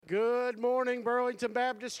Good morning, Burlington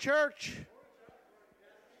Baptist Church.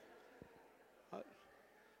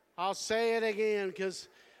 I'll say it again because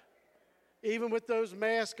even with those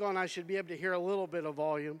masks on, I should be able to hear a little bit of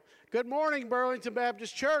volume. Good morning, Burlington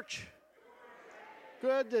Baptist Church.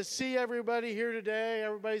 Good to see everybody here today.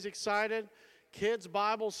 Everybody's excited. Kids'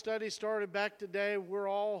 Bible study started back today. We're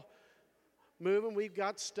all moving. We've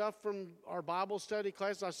got stuff from our Bible study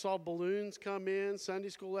class. I saw balloons come in, Sunday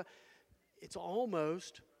school. It's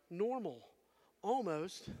almost normal.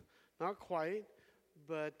 Almost, not quite,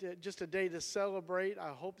 but just a day to celebrate. I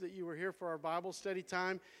hope that you were here for our Bible study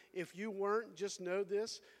time. If you weren't, just know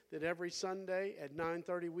this, that every Sunday at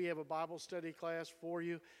 9:30 we have a Bible study class for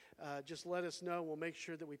you. Just let us know. We'll make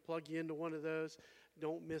sure that we plug you into one of those.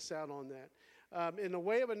 Don't miss out on that. In the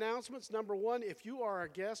way of announcements, number one, if you are a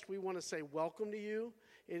guest, we want to say welcome to you.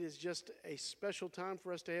 It is just a special time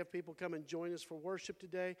for us to have people come and join us for worship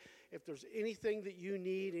today. If there's anything that you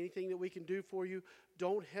need, anything that we can do for you,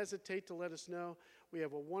 don't hesitate to let us know. We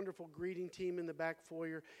have a wonderful greeting team in the back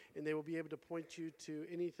foyer, and they will be able to point you to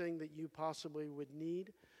anything that you possibly would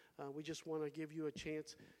need. We just want to give you a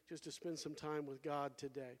chance just to spend some time with God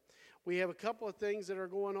today. We have a couple of things that are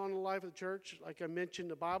going on in the life of the church. Like I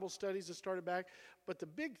mentioned, the Bible studies that started back. But the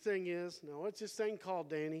big thing is, now what's this thing called,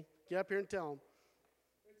 Danny? Get up here and tell them.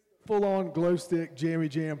 Full-on glow stick jammy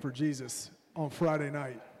jam for Jesus on Friday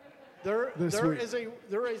night. There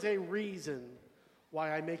is a reason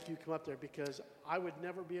why I make you come up there, because I would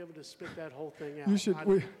never be able to spit that whole thing out. You should.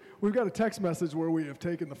 We've got a text message where we have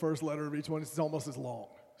taken the first letter of each one. It's almost as long.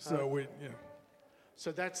 So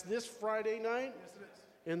So that's this Friday night? Yes, it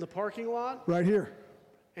is. In the parking lot? Right here.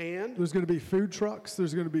 And? There's going to be food trucks.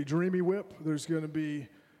 There's going to be Dreamy Whip. There's going to be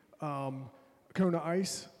Kona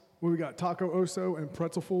Ice. We got Taco Oso and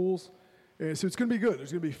Pretzel Fools. And so it's going to be good.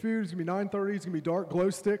 There's going to be food. It's going to be 9:30. It's going to be dark glow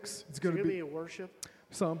sticks. It's going to be a worship?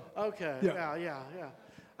 Some. Okay. Yeah.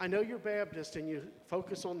 I know you're Baptist and you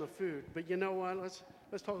focus on the food, but you know what? Let's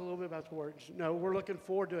talk a little bit about the word. No, we're looking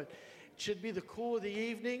forward to it. It should be the cool of the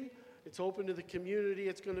evening. It's open to the community.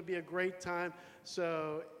 It's going to be a great time.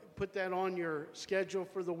 So put that on your schedule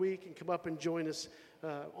for the week and come up and join us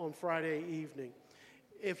on Friday evening.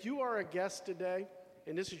 If you are a guest today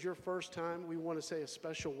and this is your first time, we want to say a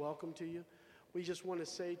special welcome to you. We just want to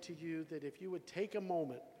say to you that if you would take a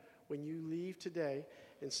moment when you leave today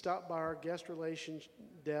and stop by our guest relations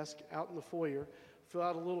desk out in the foyer, fill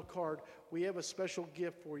out a little card. We have a special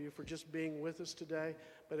gift for you for just being with us today,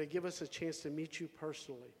 but it gives us a chance to meet you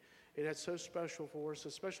personally. And that's so special for us,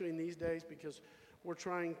 especially in these days, because we're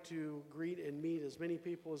trying to greet and meet as many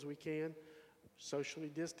people as we can, socially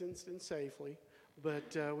distanced and safely.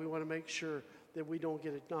 But we want to make sure that we don't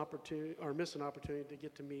get an opportunity or miss an opportunity to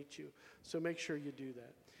get to meet you. So make sure you do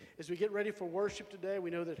that. As we get ready for worship today, we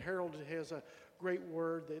know that Harold has a great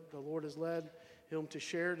word that the Lord has led him to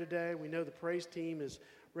share today. We know the praise team is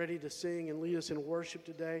ready to sing and lead us in worship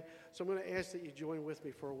today. So I'm going to ask that you join with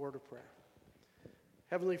me for a word of prayer.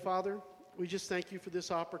 Heavenly Father, we just thank you for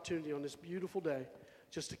this opportunity on this beautiful day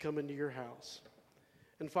just to come into your house.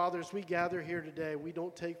 And Father, as we gather here today, we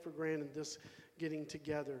don't take for granted this getting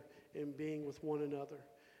together and being with one another.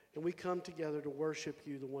 And we come together to worship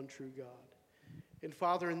you, the one true God. And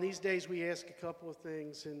Father, in these days we ask a couple of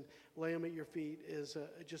things and lay them at your feet as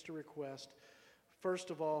just a request.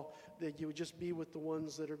 First of all, that you would just be with the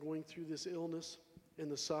ones that are going through this illness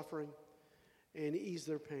and the suffering and ease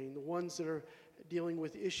their pain. The ones that are dealing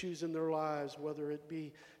with issues in their lives, whether it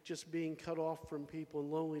be just being cut off from people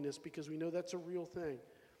and loneliness, because we know that's a real thing,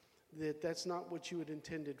 that's not what you had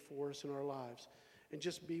intended for us in our lives. And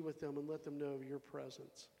just be with them and let them know of your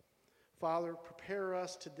presence. Father, prepare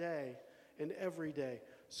us today and every day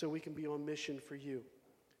so we can be on mission for you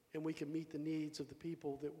and we can meet the needs of the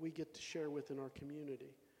people that we get to share with in our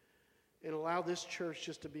community. And allow this church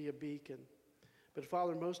just to be a beacon. But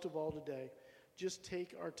Father, most of all today, just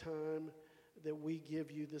take our time that we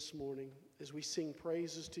give you this morning as we sing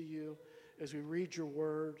praises to you, as we read your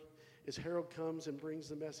word, as Harold comes and brings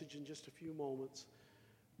the message in just a few moments.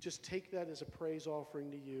 Just take that as a praise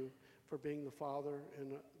offering to you for being the Father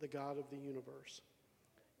and the God of the universe.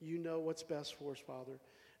 You know what's best for us, Father,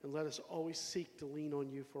 and let us always seek to lean on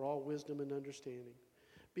you for all wisdom and understanding.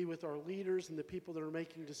 Be with our leaders and the people that are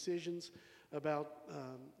making decisions about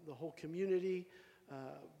the whole community.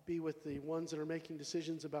 Be with the ones that are making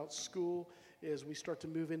decisions about school as we start to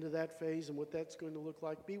move into that phase and what that's going to look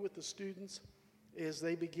like. Be with the students as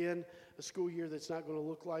they begin a school year that's not going to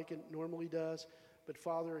look like it normally does. But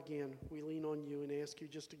Father, again, we lean on you and ask you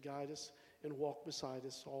just to guide us and walk beside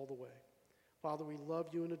us all the way. Father, we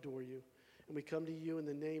love you and adore you. And we come to you in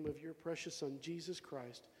the name of your precious Son, Jesus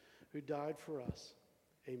Christ, who died for us.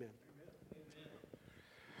 Amen.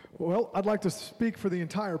 Well, I'd like to speak for the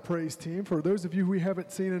entire praise team. For those of you we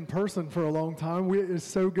haven't seen in person for a long time, it's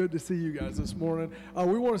so good to see you guys this morning.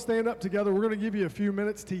 We want to stand up together. We're going to give you a few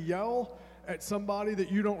minutes to yell at somebody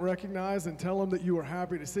that you don't recognize and tell them that you are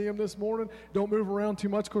happy to see them this morning. Don't move around too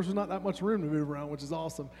much. Of course, there's not that much room to move around, which is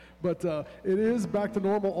awesome. But it is back to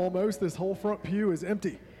normal almost. This whole front pew is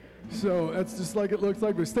empty. So that's just like it looks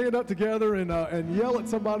like. But stand up together and yell at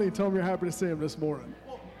somebody and tell them you're happy to see them this morning.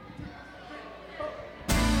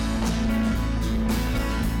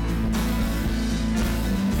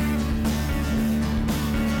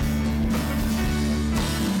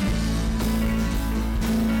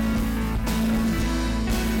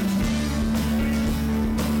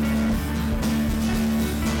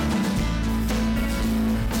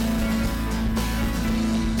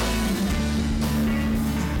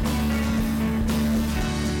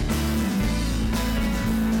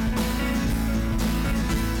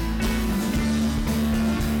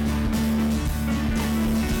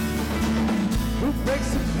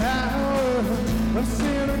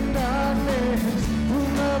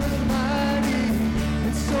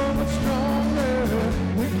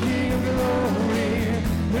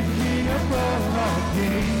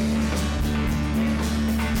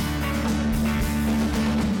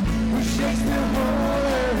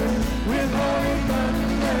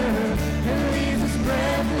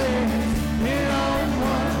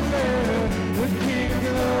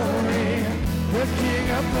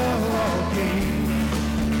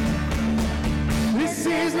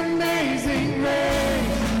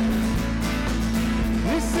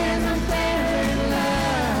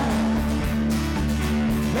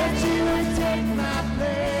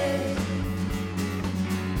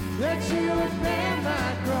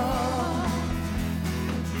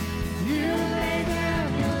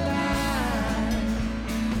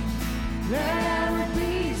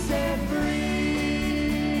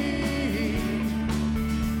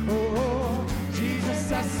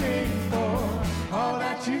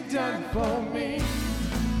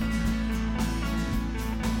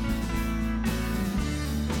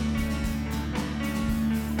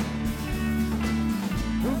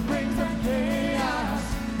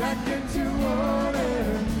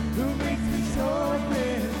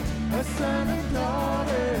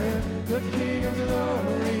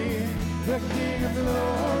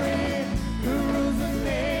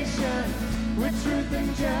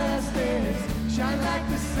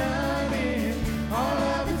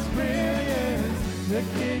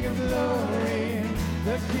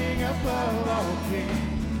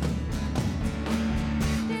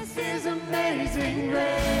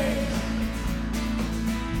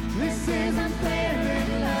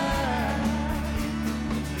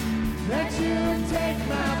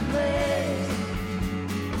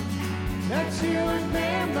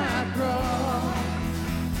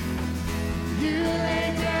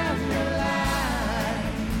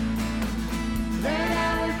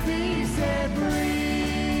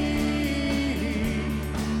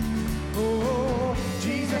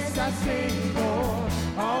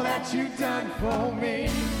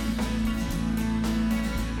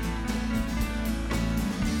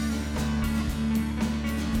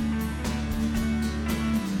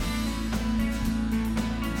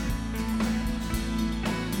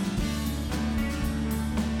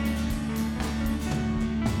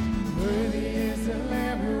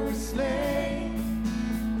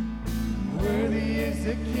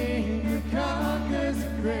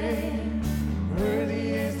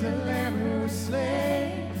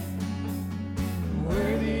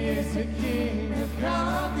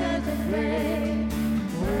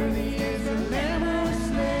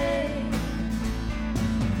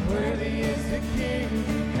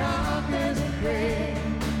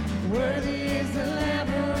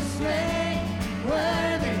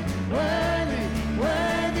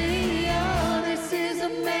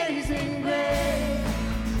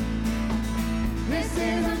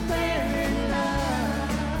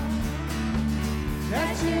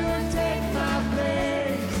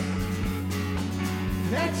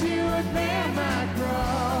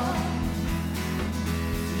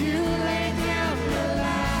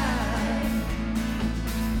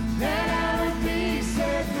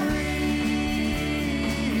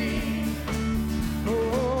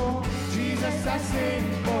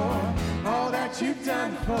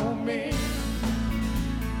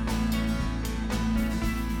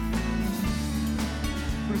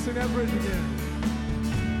 Sing that bridge again.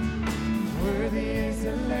 Worthy is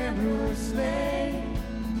the Lamb who was slain.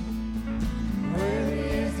 Worthy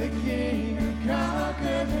is the King who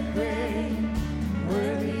conquered the grave.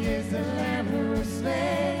 Worthy is the Lamb who was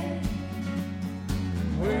slain.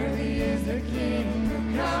 the King who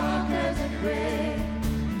conquers the grave.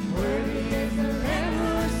 Worthy is the Lamb who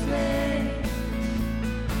was slain.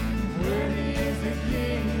 Worthy is the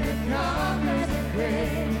King who conquers the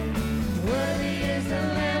grave. Worthy is the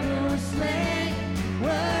Lamb who was slain.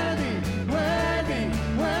 Worthy, worthy,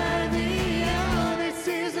 worthy. Oh, this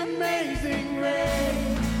is amazing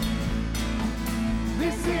grace.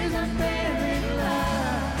 This is unfailing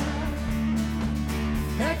love.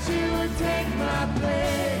 That you would take my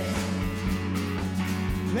place.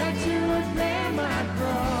 That you would bear my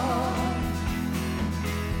cross.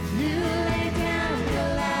 You laid down your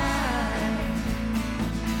life.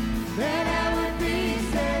 That I would be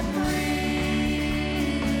set free.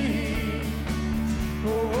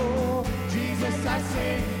 Oh, Jesus, I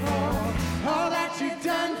sing for all that you've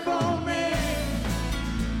done for me.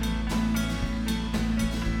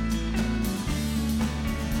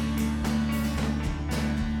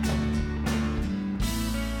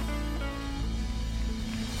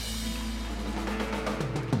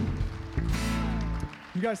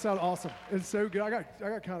 You guys sound awesome. It's so good. I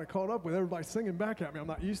got kind of caught up with everybody singing back at me. I'm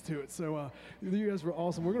not used to it. So you guys were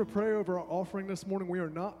awesome. We're going to pray over our offering this morning. We are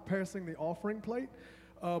not passing the offering plate,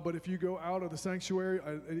 but if you go out of the sanctuary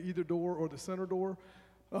at either door or the center door,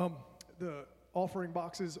 the offering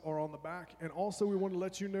boxes are on the back. And also we want to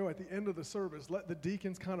let you know at the end of the service, let the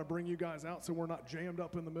deacons kind of bring you guys out so we're not jammed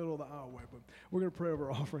up in the middle of the aisleway. But we're going to pray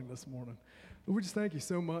over our offering this morning. Lord, we just thank you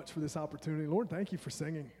so much for this opportunity. Lord, thank you for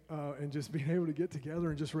singing and just being able to get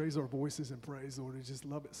together and just raise our voices in praise. Lord, we just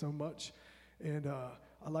love it so much. And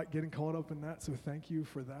I like getting caught up in that, so thank you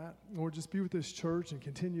for that. Lord, just be with this church and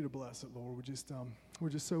continue to bless it, Lord. We're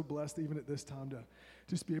just so blessed even at this time to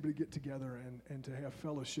just be able to get together and to have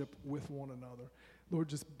fellowship with one another. Lord,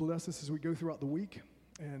 just bless us as we go throughout the week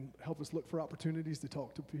and help us look for opportunities to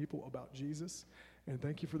talk to people about Jesus. And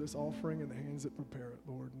thank you for this offering and the hands that prepare it,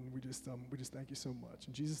 Lord. And we just thank you so much.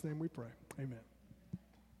 In Jesus' name we pray. Amen.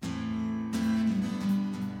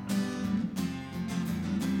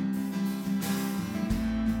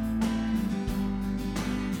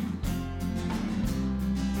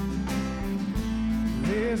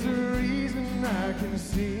 There's a reason I can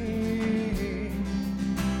sing.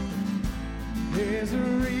 There's a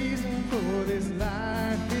reason for this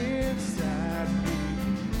life inside me.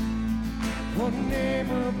 One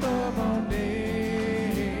name above all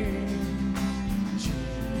names.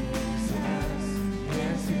 Jesus,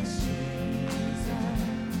 yes, it's Jesus.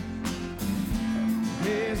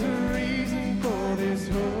 There's a reason for this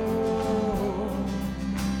hope.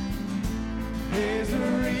 There's a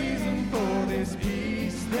reason for this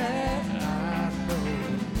peace that I know.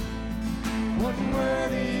 One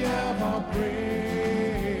worthy of all praise.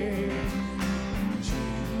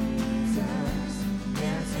 Jesus,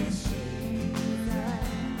 yes, it's Jesus.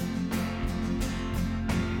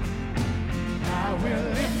 I will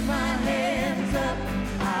lift my hands up.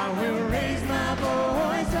 I will raise my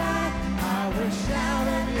voice high. I will shout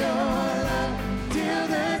of your love till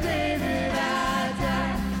the day that I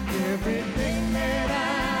die. Everything that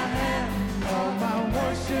I have, all my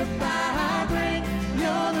worship I bring.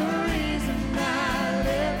 You're the reason I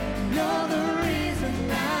live. You're the reason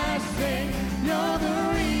I sing. You're the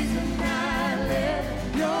reason I live.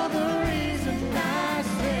 You're the reason I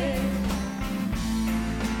sing.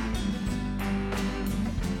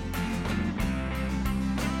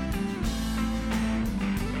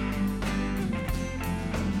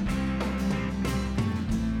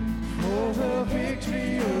 For the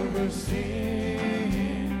victory over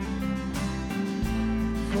sin,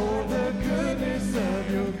 for the goodness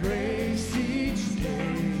of your grace each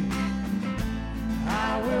day,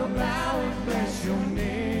 I will bow and bless your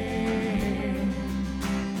name.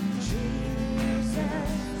 Jesus,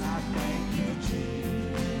 I thank you,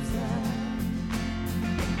 Jesus.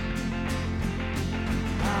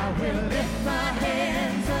 I will lift my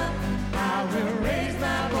hands up. I will raise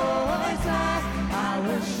my voice high. I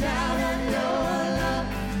will shout of your love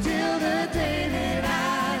till the day that I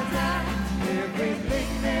die. Everything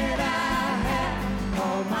that I have,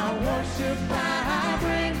 all my worship I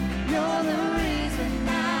bring. You're the reason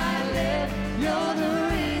I live. You're the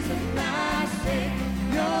reason I sing.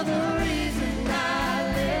 You're the reason I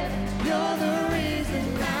live. You're the reason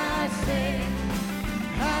I sing.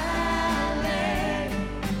 Hallelujah.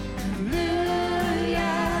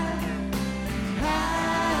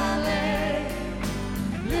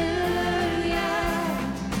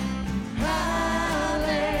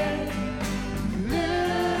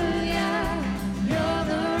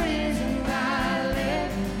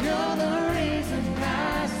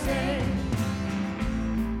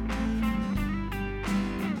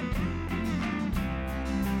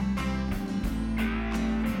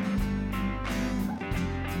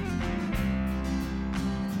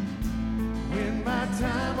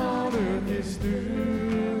 is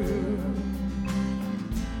through.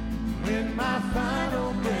 When my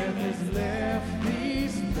final breath has left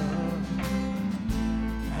these lungs,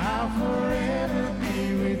 I'll forever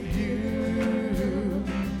be with you.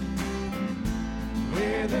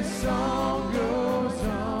 Where the song goes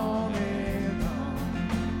on and on,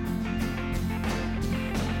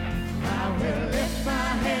 I will lift my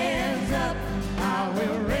hands up, I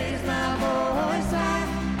will raise my voice high,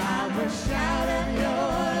 I will shout of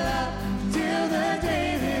your love till the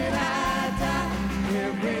day that I die.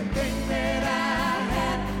 Everything that I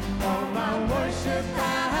have, all my worship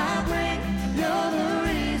I bring. You're the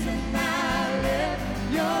reason I live,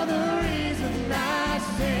 you're the reason I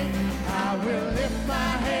sing. I will lift my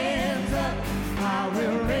hands up, I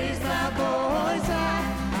will raise my voice high,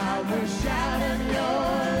 I will shout of your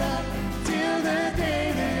love till the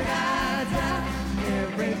day that I die.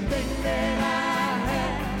 Everything that I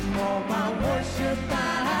have, all my worship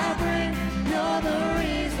I bring. You're the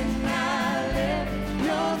reason I live,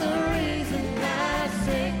 you're the reason I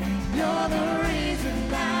sing. You're the reason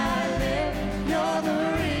I live, you're the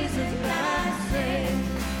reason I sing.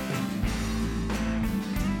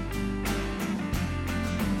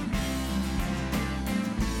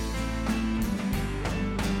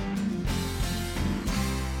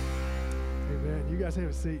 Amen. You guys have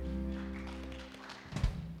a seat.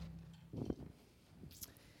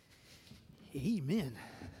 Amen.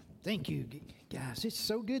 Thank you, guys. It's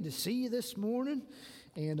so good to see you this morning,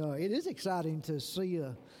 and it is exciting to see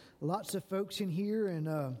lots of folks in here.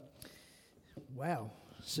 And wow,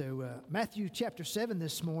 so Matthew chapter 7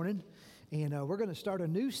 this morning, and we're going to start a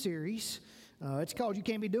new series. It's called "You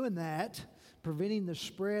Can't Be Doing That: Preventing the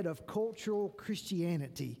Spread of Cultural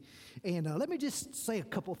Christianity." And let me just say a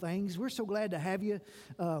couple things. We're so glad to have you.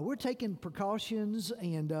 We're taking precautions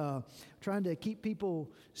and trying to keep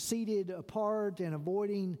people seated apart and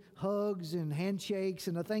avoiding hugs and handshakes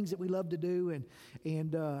and the things that we love to do.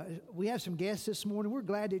 And we have some guests this morning. We're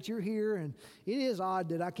glad that you're here. And it is odd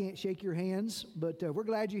that I can't shake your hands, but we're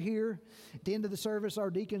glad you're here. At the end of the service, our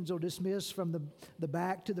deacons will dismiss from the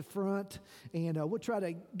back to the front, and we'll try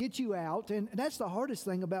to get you out. And that's the hardest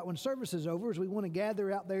thing about when service is over, is we want to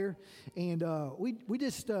gather out there, and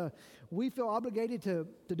we feel obligated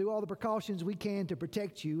to do all the precautions we can to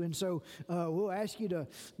protect you. And so we'll ask you to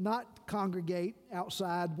not congregate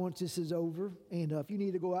outside once this is over. And if you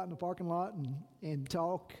need to go out in the parking lot and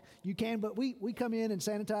talk, you can. But we come in and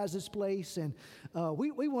sanitize this place. And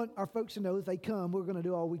we want our folks to know that they come, we're going to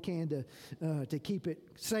do all we can to keep it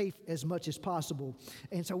safe as much as possible.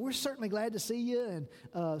 And so we're certainly glad to see you,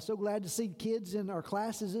 and so glad to see kids in our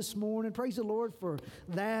classes this morning. Praise the Lord for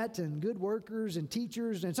that, and good workers and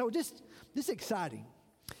teachers. And so just exciting.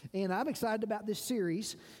 And I'm excited about this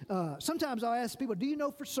series. Sometimes I'll ask people, do you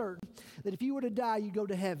know for certain that if you were to die, you'd go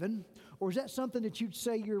to heaven? Or is that something that you'd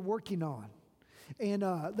say you're working on? And,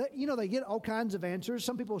 they get all kinds of answers.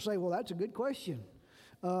 Some people say, well, that's a good question.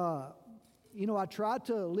 I try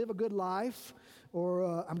to live a good life,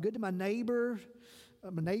 or I'm good to my neighbors.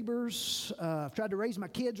 I've tried to raise my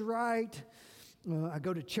kids right. I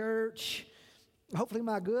go to church. Hopefully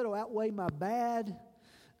my good will outweigh my bad.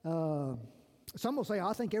 Some will say,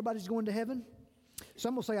 I think everybody's going to heaven.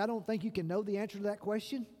 Some will say, I don't think you can know the answer to that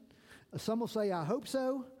question. Some will say, I hope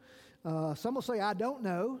so. Some will say, I don't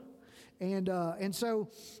know. And so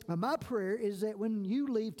my prayer is that when you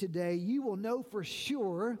leave today, you will know for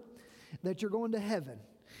sure that you're going to heaven.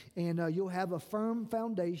 And you'll have a firm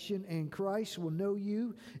foundation, and Christ will know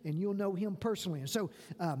you, and you'll know him personally. And so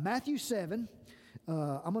Matthew 7,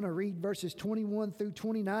 I'm going to read verses 21 through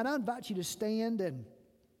 29. I invite you to stand, and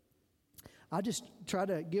I just try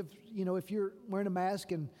to give, if you're wearing a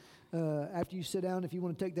mask and after you sit down, if you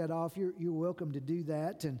want to take that off, you're welcome to do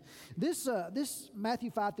that. And this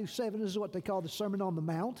Matthew 5 through 7 is what they call the Sermon on the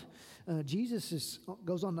Mount. Jesus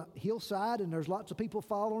goes on the hillside, and there's lots of people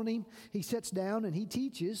following him. He sits down and he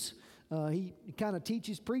teaches. He kind of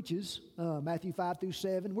preaches, Matthew 5 through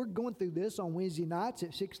 7. We're going through this on Wednesday nights at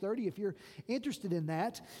 6:30 if you're interested in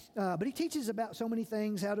that. But he teaches about so many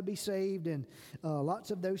things, how to be saved, and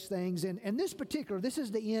lots of those things. And this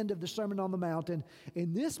is the end of the Sermon on the Mount. And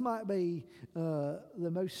this might be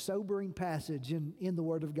the most sobering passage in the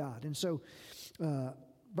Word of God. And so,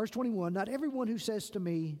 verse 21, not everyone who says to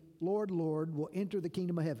me, Lord, Lord, will enter the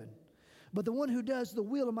kingdom of heaven, but the one who does the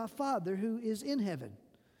will of my Father who is in heaven.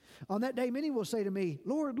 On that day, many will say to me,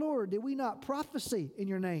 Lord, Lord, did we not prophesy in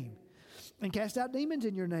your name, and cast out demons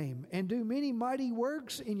in your name, and do many mighty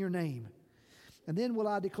works in your name? And then will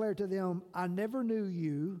I declare to them, I never knew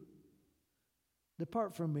you.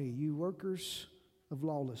 Depart from me, you workers of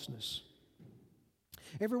lawlessness.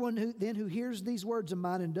 Everyone who hears these words of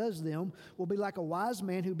mine and does them will be like a wise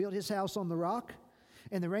man who built his house on the rock.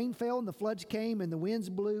 And the rain fell, and the floods came, and the winds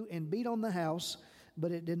blew and beat on the house,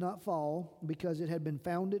 but it did not fall, because it had been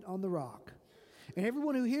founded on the rock. And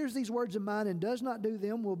everyone who hears these words of mine and does not do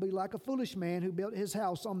them will be like a foolish man who built his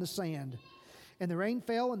house on the sand. And the rain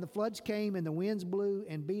fell, and the floods came, and the winds blew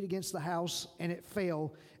and beat against the house, and it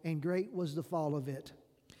fell, and great was the fall of it.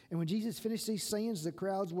 And when Jesus finished these sayings, the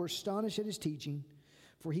crowds were astonished at his teaching,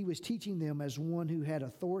 for he was teaching them as one who had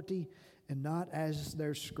authority and not as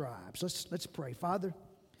their scribes. Let's pray. Father,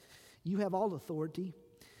 you have all authority,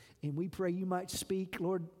 and we pray you might speak.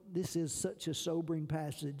 Lord, this is such a sobering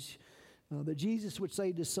passage that Jesus would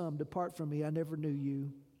say to some, depart from me, I never knew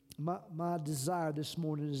you. My desire this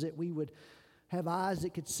morning is that we would have eyes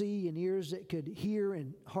that could see and ears that could hear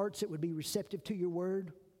and hearts that would be receptive to your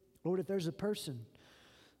word. Lord, if there's a person,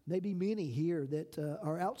 maybe many here that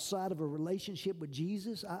are outside of a relationship with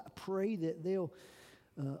Jesus, I pray that they'll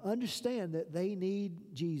understand that they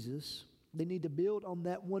need Jesus. They need to build on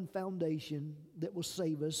that one foundation that will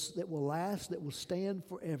save us, that will last, that will stand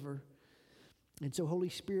forever. And so, Holy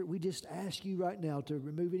Spirit, we just ask you right now to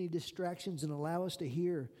remove any distractions and allow us to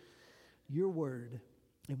hear your word.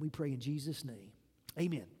 And we pray in Jesus' name.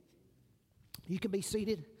 Amen. You can be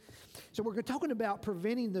seated. So we're talking about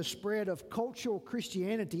preventing the spread of cultural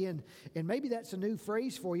Christianity, and maybe that's a new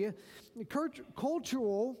phrase for you.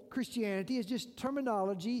 Cultural Christianity is just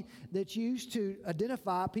terminology that's used to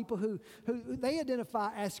identify people who they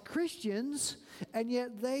identify as Christians, and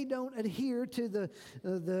yet they don't adhere to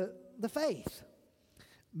the faith.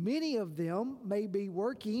 Many of them may be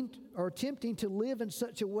working or attempting to live in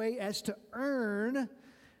such a way as to earn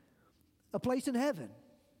a place in heaven.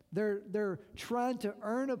 They're trying to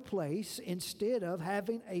earn a place instead of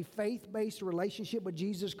having a faith-based relationship with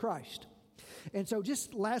Jesus Christ. And so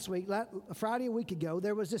just last week, Friday a week ago,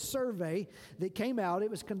 there was this survey that came out. It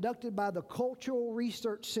was conducted by the Cultural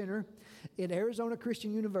Research Center at Arizona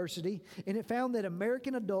Christian University, and it found that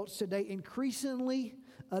American adults today increasingly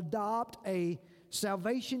adopt a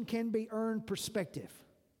salvation can be earned perspective.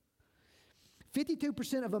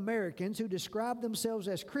 52% of Americans who describe themselves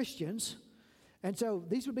as Christians, and so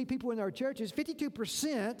these would be people in our churches,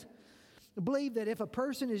 52% believe that if a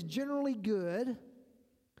person is generally good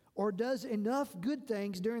or does enough good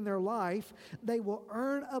things during their life, they will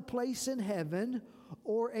earn a place in heaven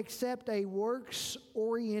or accept a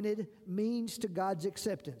works-oriented means to God's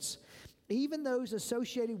acceptance. Even those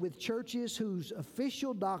associated with churches whose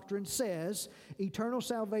official doctrine says eternal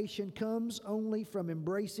salvation comes only from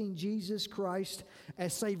embracing Jesus Christ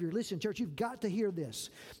as Savior. Listen, church, you've got to hear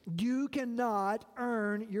this. You cannot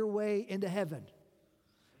earn your way into heaven.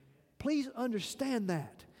 Please understand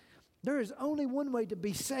that. There is only one way to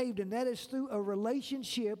be saved, and that is through a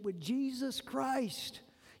relationship with Jesus Christ.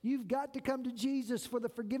 You've got to come to Jesus for the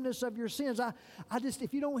forgiveness of your sins. I just,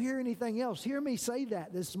 if you don't hear anything else, hear me say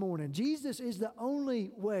that this morning. Jesus is the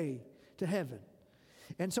only way to heaven.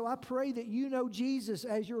 And so I pray that you know Jesus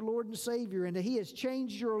as your Lord and Savior, and that He has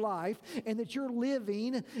changed your life, and that you're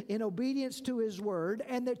living in obedience to His Word,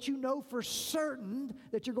 and that you know for certain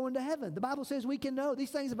that you're going to heaven. The Bible says we can know. These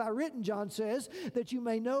things have I written, John says, that you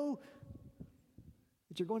may know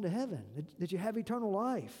that you're going to heaven, that you have eternal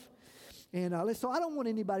life. And so I don't want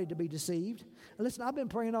anybody to be deceived. And listen, I've been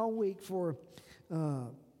praying all week for the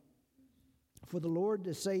Lord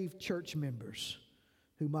to save church members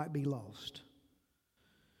who might be lost.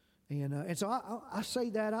 And so I say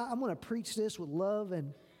that I'm going to preach this with love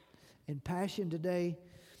and passion today.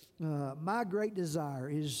 My great desire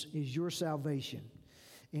is your salvation.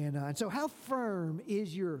 And so how firm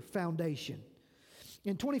is your foundation?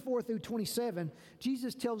 In 24 through 27,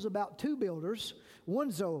 Jesus tells about two builders.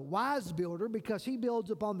 One's a wise builder because he builds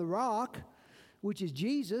upon the rock, which is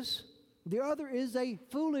Jesus. The other is a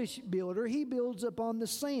foolish builder. He builds upon the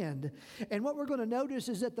sand. And what we're going to notice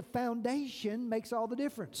is that the foundation makes all the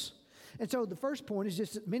difference. And so the first point is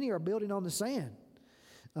just that many are building on the sand.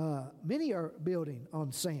 Many are building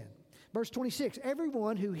on sand. Verse 26,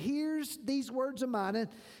 everyone who hears these words of mine, and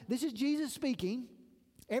this is Jesus speaking,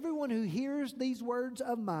 everyone who hears these words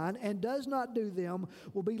of mine and does not do them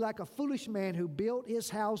will be like a foolish man who built his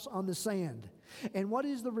house on the sand. And what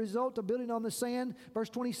is the result of building on the sand? Verse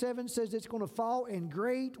 27 says it's going to fall, and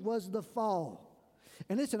great was the fall.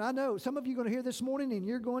 And listen, I know some of you are going to hear this morning, and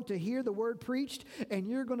you're going to hear the word preached, and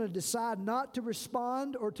you're going to decide not to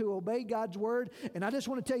respond or to obey God's word. And I just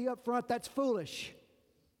want to tell you up front, that's foolish.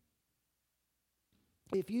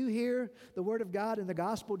 If you hear the word of God and the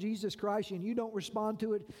gospel of Jesus Christ and you don't respond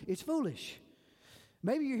to it, it's foolish.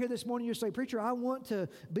 Maybe you're here this morning, you say, preacher, I want to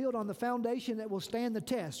build on the foundation that will stand the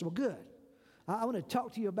test. Well, good. I want to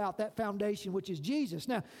talk to you about that foundation, which is Jesus.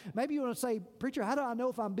 Now, maybe you want to say, preacher, how do I know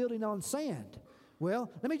if I'm building on sand?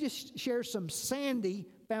 Well, let me just share some sandy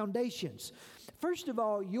foundations. First of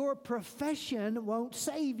all, your profession won't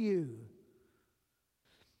save you.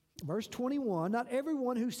 Verse 21, not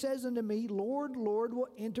everyone who says unto me, Lord, Lord, will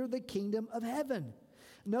enter the kingdom of heaven.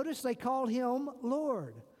 Notice they call him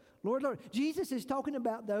Lord. Lord, Lord. Jesus is talking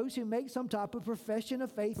about those who make some type of profession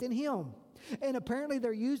of faith in him. And apparently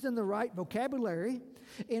they're using the right vocabulary.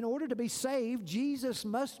 In order to be saved, Jesus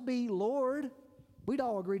must be Lord. We'd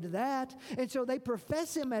all agree to that. And so they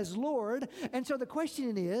profess him as Lord. And so the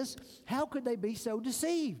question is, how could they be so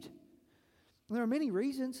deceived? There are many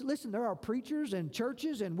reasons. Listen, there are preachers and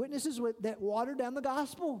churches and witnesses that water down the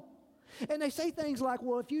gospel. And they say things like,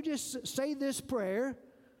 well, if you just say this prayer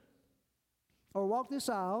or walk this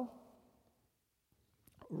aisle,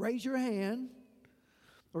 raise your hand,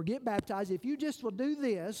 or get baptized, if you just will do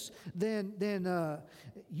this, then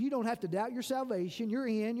you don't have to doubt your salvation. You're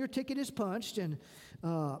in. Your ticket is punched. And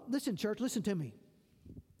listen, church, listen to me.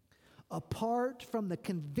 Apart from the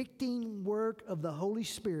convicting work of the Holy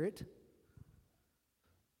Spirit,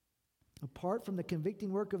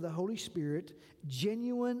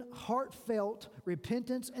 genuine, heartfelt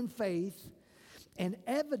repentance and faith, and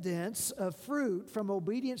evidence of fruit from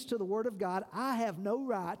obedience to the Word of God, I have no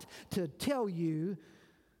right to tell you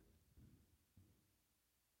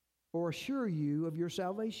or assure you of your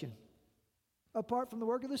salvation. Apart from the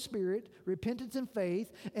work of the Spirit, repentance and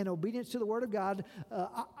faith, and obedience to the Word of God,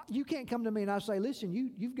 you can't come to me and I say, listen,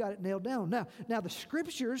 you've got it nailed down. Now, the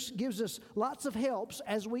Scriptures gives us lots of helps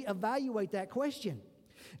as we evaluate that question.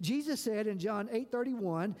 Jesus said in John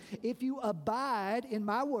 8:31, if you abide in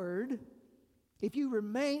my Word, if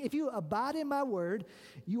you abide in my word,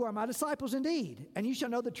 you are my disciples indeed. And you shall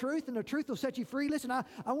know the truth, and the truth will set you free. Listen, I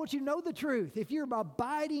want you to know the truth. If you're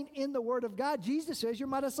abiding in the word of God, Jesus says you're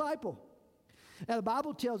my disciple. Now, the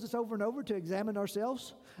Bible tells us over and over to examine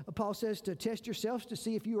ourselves. Paul says to test yourselves to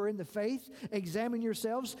see if you are in the faith. Examine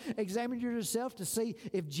yourselves. Examine yourself to see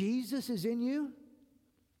if Jesus is in you.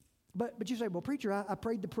 But you say, well, preacher, I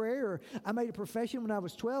prayed the prayer, or I made a profession when I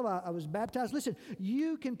was 12. I was baptized. Listen,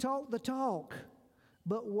 you can talk the talk,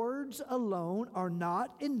 but words alone are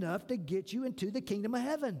not enough to get you into the kingdom of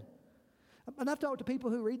heaven. And I've talked to people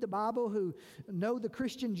who read the Bible, who know the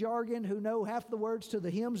Christian jargon, who know half the words to the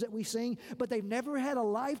hymns that we sing, but they've never had a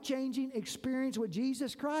life-changing experience with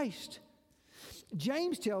Jesus Christ.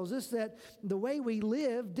 James tells us that the way we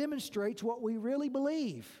live demonstrates what we really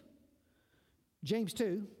believe. James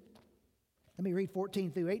 2. Let me read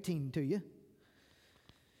 14 through 18 to you.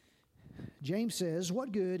 James says,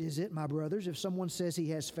 what good is it, my brothers, if someone says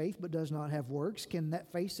he has faith but does not have works? Can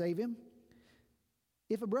that faith save him?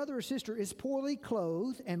 If a brother or sister is poorly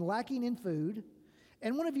clothed and lacking in food,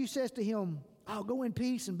 and one of you says to him, I'll go in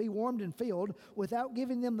peace and be warmed and filled, without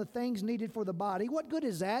giving them the things needed for the body, what good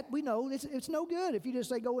is that? We know it's no good if you just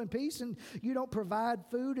say go in peace and you don't provide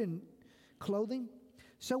food and clothing.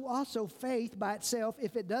 So also faith by itself,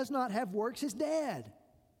 if it does not have works, is dead.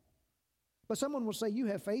 But someone will say, you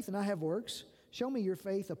have faith and I have works. Show me your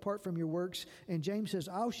faith apart from your works. And James says,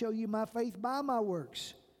 I'll show you my faith by my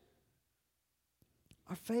works.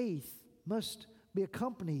 Our faith must be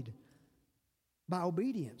accompanied by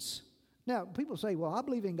obedience. Now, people say, well, I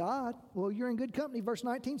believe in God. Well, you're in good company. Verse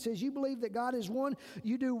 19 says, you believe that God is one.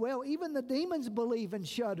 You do well. Even the demons believe and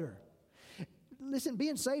shudder. Listen,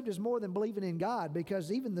 being saved is more than believing in God,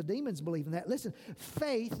 because even the demons believe in that. Listen,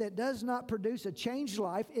 faith that does not produce a changed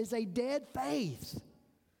life is a dead faith.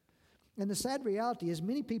 And the sad reality is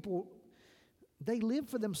many people, they live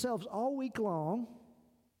for themselves all week long.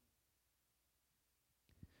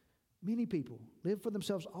 Many people live for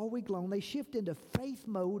themselves all week long. They shift into faith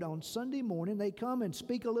mode on Sunday morning. They come and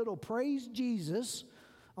speak a little praise Jesus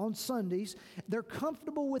on Sundays. They're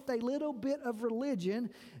comfortable with a little bit of religion.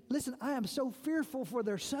 Listen, I am so fearful for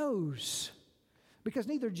their souls, because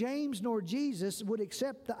neither James nor Jesus would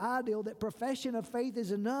accept the ideal that profession of faith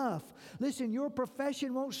is enough. Listen, your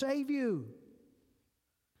profession won't save you.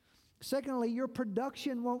 Secondly, your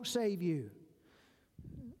production won't save you.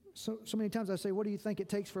 So many times I say, what do you think it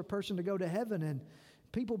takes for a person to go to heaven? And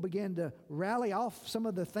people begin to rally off some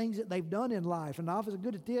of the things that they've done in life. And I was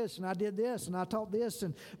good at this, and I did this, and I taught this.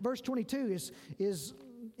 And verse 22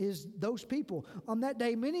 is those people. On that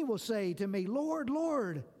day, many will say to me, Lord,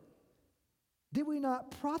 Lord, did we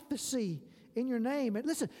not prophesy in your name? And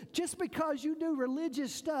listen, just because you do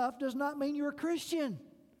religious stuff does not mean you're a Christian.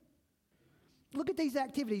 Look at these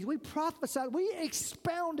activities. We prophesied, we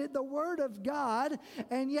expounded the word of God,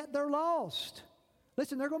 and yet they're lost.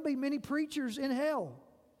 Listen, there are going to be many preachers in hell.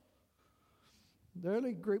 The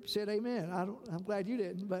early group said amen. I'm glad you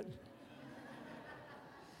didn't, but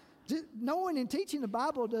just knowing and teaching the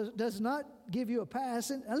Bible does not give you a pass.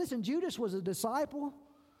 And listen, Judas was a disciple,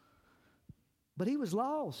 but he was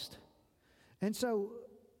lost. And so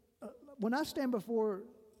when I stand before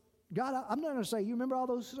God, I'm not going to say, you remember all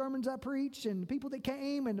those sermons I preached and the people that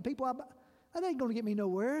came and the people that ain't going to get me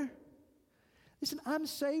nowhere. Listen, I'm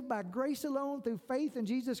saved by grace alone through faith in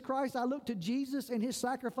Jesus Christ. I look to Jesus and his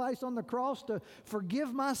sacrifice on the cross to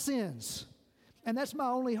forgive my sins. And that's my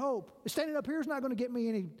only hope. Standing up here is not going to get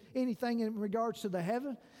me anything in regards to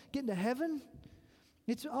getting to heaven.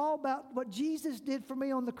 It's all about what Jesus did for me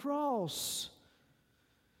on the cross.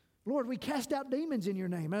 Lord, we cast out demons in your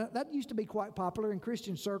name. That used to be quite popular in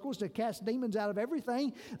Christian circles, to cast demons out of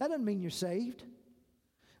everything. That doesn't mean you're saved.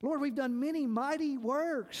 Lord, we've done many mighty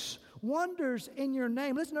works, wonders in your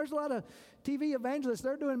name. Listen, there's a lot of TV evangelists.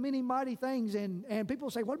 They're doing many mighty things, and people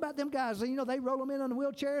say, what about them guys? You know, they roll them in on a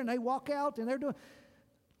wheelchair, and they walk out, and they're doing...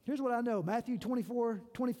 Here's what I know. Matthew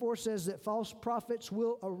 24 says that false prophets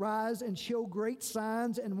will arise and show great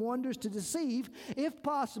signs and wonders to deceive, if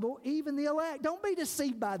possible, even the elect. Don't be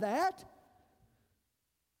deceived by that.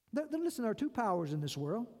 Listen, there are two powers in this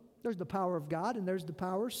world. There's the power of God and there's the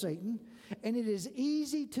power of Satan. And it is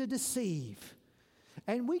easy to deceive.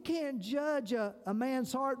 And we can't judge a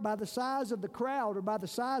man's heart by the size of the crowd or by the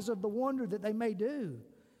size of the wonder that they may do.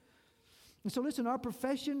 And so listen, our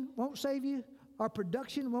profession won't save you. Our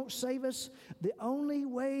production won't save us. The only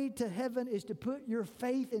way to heaven is to put your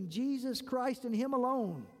faith in Jesus Christ and him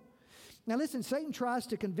alone. Now listen, Satan tries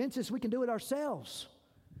to convince us we can do it ourselves.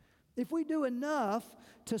 If we do enough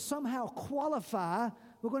to somehow qualify,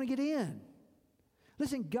 we're going to get in.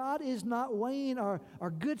 Listen, God is not weighing our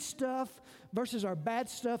good stuff versus our bad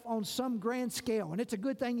stuff on some grand scale. And it's a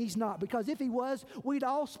good thing he's not, because if he was, we'd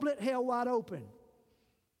all split hell wide open.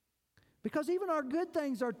 Because even our good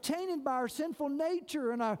things are tainted by our sinful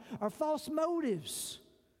nature and our false motives.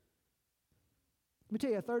 Let me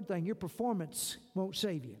tell you a third thing. Your performance won't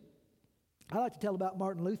save you. I like to tell about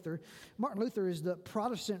Martin Luther. Martin Luther is the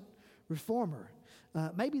Protestant reformer.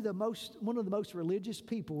 Maybe one of the most religious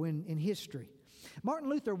people in history. Martin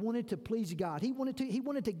Luther wanted to please God. He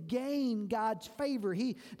wanted to gain God's favor.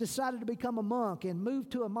 He decided to become a monk and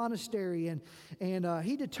moved to a monastery, and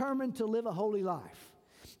he determined to live a holy life.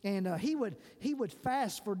 And he would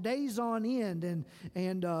fast for days on end,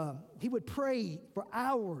 and he would pray for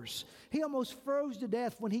hours. He almost froze to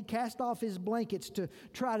death when he cast off his blankets to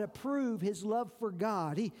try to prove his love for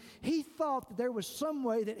God. He thought that there was some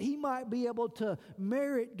way that he might be able to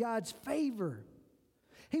merit God's favor.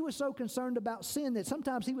 He was so concerned about sin that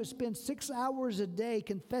sometimes he would spend 6 hours a day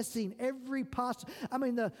confessing every possible...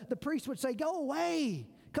 the priest would say, go away.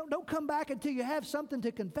 Don't come back until you have something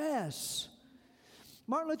to confess.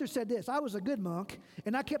 Martin Luther said this, I was a good monk,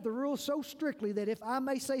 and I kept the rules so strictly that if I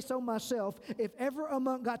may say so myself, if ever a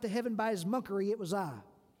monk got to heaven by his monkery, it was I.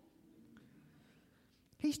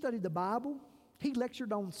 He studied the Bible. He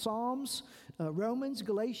lectured on Psalms, Romans,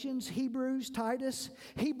 Galatians, Hebrews, Titus.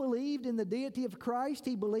 He believed in the deity of Christ.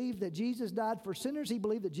 He believed that Jesus died for sinners. He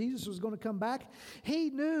believed that Jesus was going to come back. He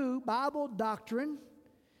knew Bible doctrine.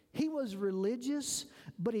 He was religious,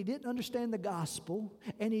 but he didn't understand the gospel,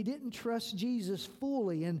 and he didn't trust Jesus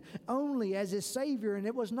fully and only as his Savior. And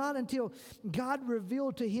it was not until God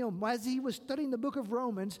revealed to him, as he was studying the book of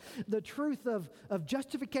Romans, the truth of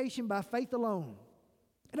justification by faith alone.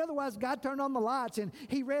 And otherwise, God turned on the lights, and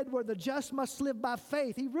he read where the just must live by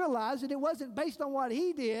faith. He realized that it wasn't based on what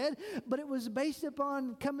he did, but it was based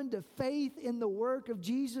upon coming to faith in the work of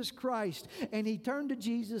Jesus Christ. And he turned to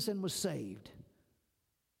Jesus and was saved.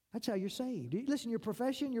 That's how you're saved. Listen, your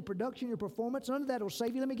profession, your production, your performance, none of that will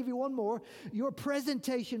save you. Let me give you one more. Your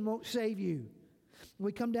presentation won't save you.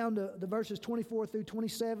 We come down to the verses 24 through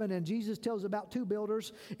 27, and Jesus tells about two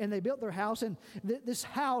builders, and they built their house, and this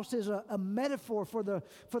house is a metaphor for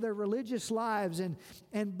their religious lives,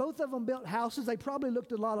 and both of them built houses. They probably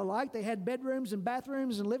looked a lot alike. They had bedrooms and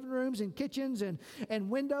bathrooms and living rooms and kitchens and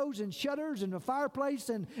windows and shutters and a fireplace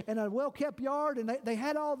and a well-kept yard, and they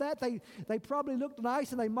had all that. They probably looked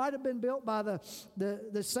nice, and they might have been built by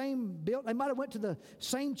the same built. They might have went to the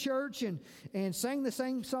same church and sang the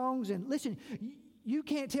same songs. And listen, you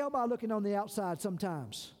can't tell by looking on the outside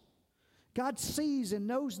sometimes. God sees and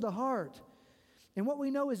knows the heart. And what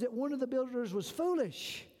we know is that one of the builders was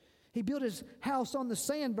foolish. He built his house on the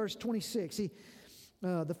sand, verse 26.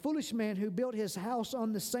 The foolish man who built his house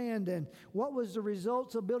on the sand. And what was the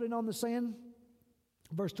results of building on the sand?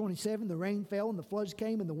 Verse 27, the rain fell and the floods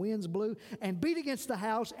came and the winds blew and beat against the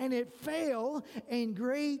house, and it fell, and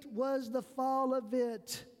great was the fall of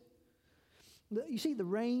it. You see the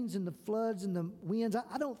rains and the floods and the winds.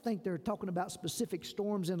 I don't think they're talking about specific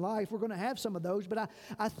storms in life. We're going to have some of those, but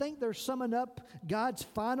I think they're summing up God's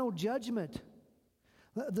final judgment.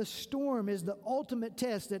 The storm is the ultimate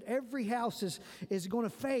test that every house is going to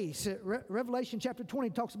face. Revelation chapter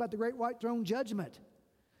 20 talks about the great white throne judgment.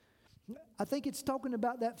 I think it's talking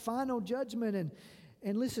about that final judgment.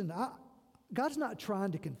 And listen, God's not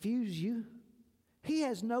trying to confuse you. He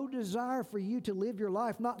has no desire for you to live your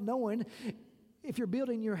life not knowing if you're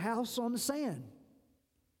building your house on the sand.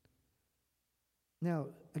 Now,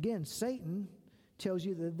 again, Satan tells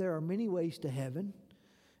you that there are many ways to heaven.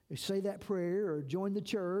 You say that prayer or join the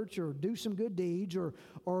church or do some good deeds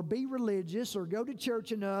or be religious or go to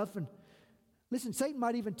church enough. And listen, Satan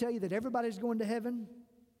might even tell you that everybody's going to heaven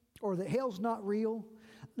or that hell's not real.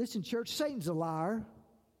 Listen, church, Satan's a liar.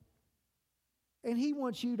 And he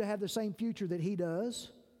wants you to have the same future that he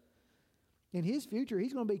does. In his future,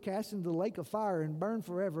 he's going to be cast into the lake of fire and burned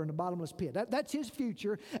forever in the bottomless pit. That's his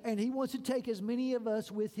future, and he wants to take as many of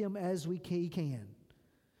us with him as he can.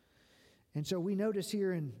 And so we notice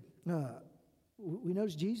here we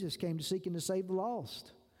notice Jesus came to seek and to save the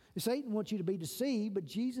lost. Satan wants you to be deceived, but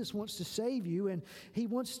Jesus wants to save you, and he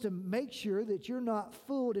wants to make sure that you're not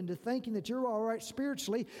fooled into thinking that you're all right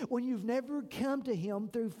spiritually when you've never come to him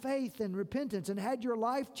through faith and repentance and had your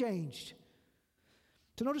life changed.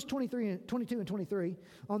 So notice 22 and 23.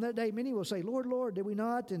 On that day, many will say, Lord, Lord, did we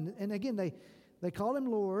not? And again, they call him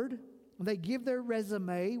Lord. They give their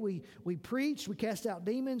resume. We preached, we cast out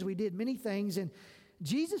demons, we did many things. And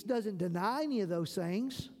Jesus doesn't deny any of those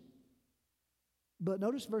things. But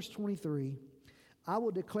notice verse 23. I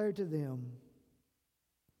will declare to them,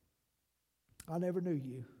 I never knew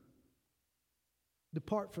you.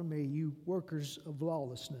 Depart from me, you workers of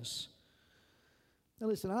lawlessness. Now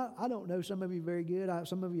listen, I don't know some of you very good.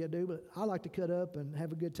 Some of you I do, but I like to cut up and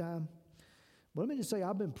have a good time. But let me just say,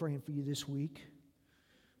 I've been praying for you this week.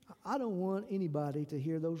 I don't want anybody to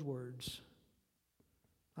hear those words.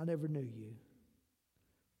 I never knew you.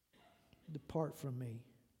 Depart from me.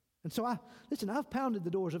 And so I've pounded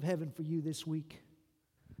the doors of heaven for you this week.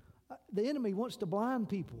 The enemy wants to blind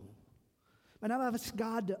people. And I've asked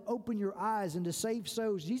God to open your eyes and to save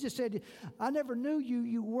souls. Jesus said, I never knew you,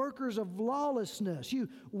 you workers of lawlessness. You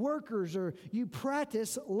workers, or you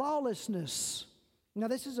practice lawlessness. Now,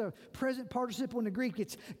 this is a present participle in the Greek.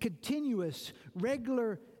 It's continuous,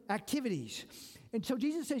 regular activities. And so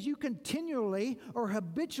Jesus says you continually or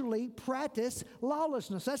habitually practice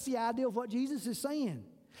lawlessness. That's the idea of what Jesus is saying.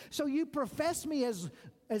 So you profess me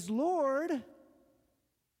as Lord,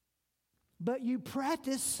 but you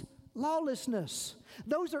practice lawlessness.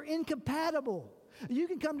 Those are incompatible. You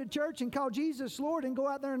can come to church and call Jesus Lord and go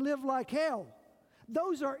out there and live like hell.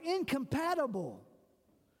 Those are incompatible.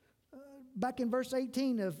 Back in verse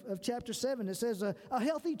 18 of chapter 7, it says, a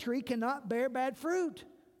healthy tree cannot bear bad fruit.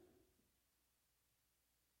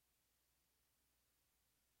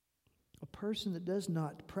 A person that does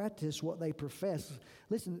not practice what they profess.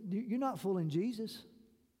 Listen, you're not fooling Jesus.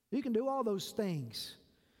 You can do all those things.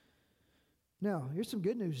 Now, here's some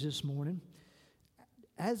good news this morning.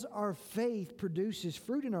 As our faith produces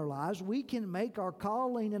fruit in our lives, we can make our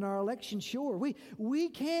calling and our election sure. We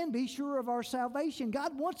can be sure of our salvation.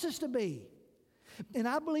 God wants us to be. And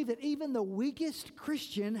I believe that even the weakest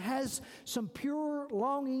Christian has some pure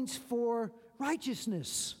longings for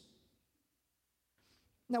righteousness.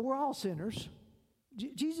 Now, we're all sinners.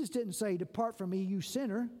 Jesus didn't say, depart from me, you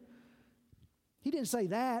sinner. He didn't say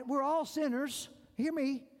that. We're all sinners. Hear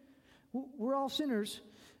me. We're all sinners.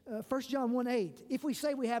 1 John 1:8. If we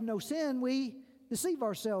say we have no sin, we deceive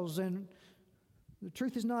ourselves and the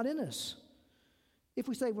truth is not in us. If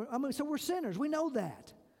we say, so we're sinners. We know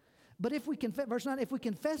that. But if we confess, verse 9, if we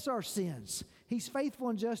confess our sins, he's faithful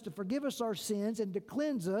and just to forgive us our sins and to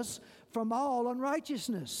cleanse us from all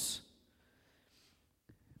unrighteousness.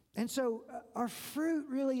 And so our fruit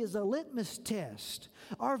really is a litmus test.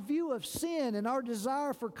 Our view of sin and our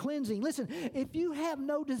desire for cleansing. Listen, if you have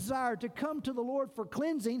no desire to come to the Lord for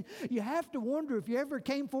cleansing, you have to wonder if you ever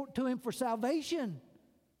came to him for salvation.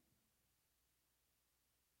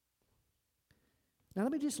 Now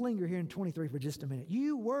let me just linger here in 23 for just a minute.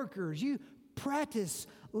 You workers, you practice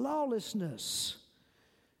lawlessness.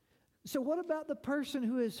 So what about the person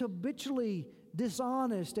who is habitually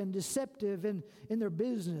dishonest and deceptive in their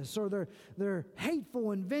business, or they're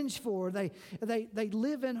hateful and vengeful, or they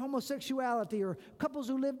live in homosexuality, or couples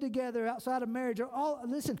who live together outside of marriage, or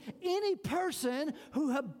listen, any person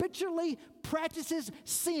who habitually practices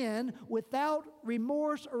sin without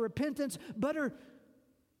remorse or repentance, better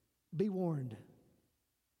be warned.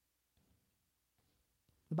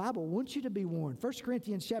 The Bible wants you to be warned. 1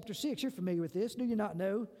 Corinthians chapter 6, you're familiar with this. Do you not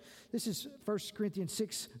know? This is 1 Corinthians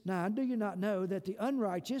 6:9. Do you not know that the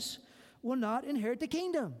unrighteous will not inherit the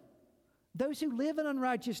kingdom? Those who live in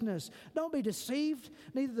unrighteousness. Don't be deceived.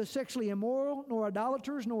 Neither the sexually immoral, nor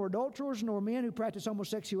idolaters, nor adulterers, nor men who practice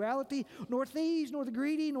homosexuality, nor thieves, nor the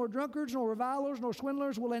greedy, nor drunkards, nor revilers, nor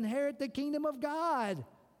swindlers will inherit the kingdom of God.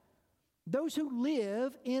 Those who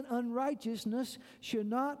live in unrighteousness should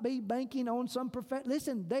not be banking on some perfect.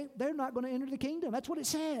 Listen, they're not going to enter the kingdom. That's what it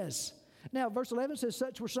says. Now, verse 11 says,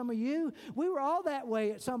 such were some of you. We were all that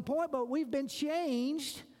way at some point, but we've been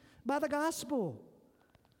changed by the gospel.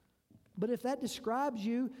 But if that describes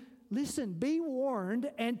you, listen, be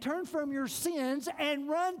warned and turn from your sins and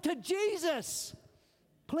run to Jesus.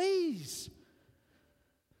 Please.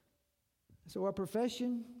 So our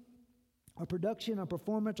profession, our production, our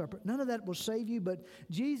performance, none of that will save you, but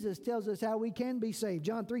Jesus tells us how we can be saved.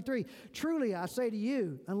 John 3:3, truly I say to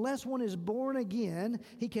you, unless one is born again,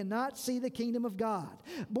 he cannot see the kingdom of God.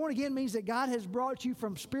 Born again means that God has brought you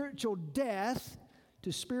from spiritual death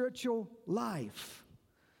to spiritual life.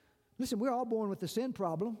 Listen, we're all born with a sin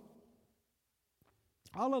problem.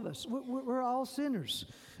 All of us. We're all sinners.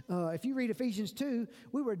 If you read Ephesians 2,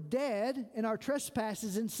 we were dead in our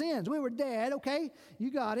trespasses and sins. We were dead, okay? You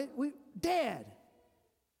got it. We dead.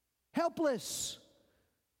 Helpless.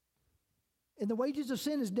 And the wages of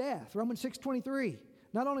sin is death. Romans 6:23.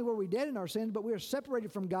 Not only were we dead in our sins, but we are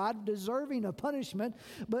separated from God, deserving of punishment.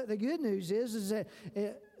 But the good news is that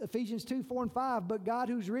Ephesians 2:4-5, but God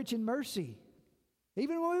who's rich in mercy,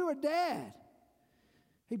 even when we were dead,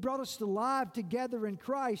 He brought us to life together in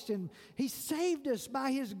Christ, and He saved us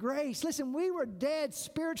by His grace. Listen, we were dead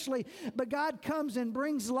spiritually, but God comes and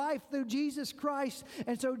brings life through Jesus Christ.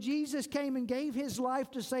 And so Jesus came and gave His life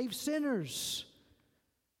to save sinners.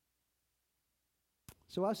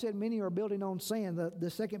 So I said many are building on sand. The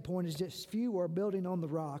second point is just few are building on the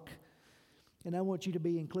rock. And I want you to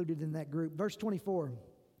be included in that group. Verse 24.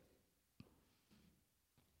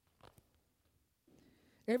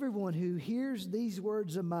 Everyone who hears these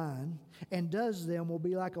words of mine and does them will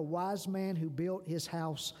be like a wise man who built his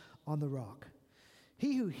house on the rock.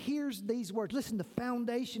 He who hears these words, listen, the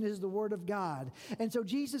foundation is the word of God. And so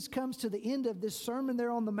Jesus comes to the end of this sermon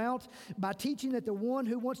there on the mount by teaching that the one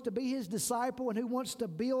who wants to be his disciple and who wants to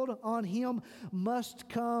build on him must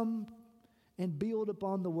come and build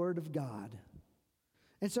upon the word of God.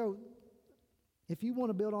 And so if you want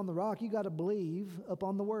to build on the rock, you got to believe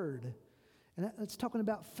upon the word. And that's talking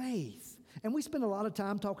about faith. And we spend a lot of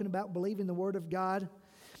time talking about believing the Word of God.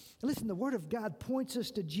 Listen, the Word of God points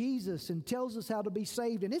us to Jesus and tells us how to be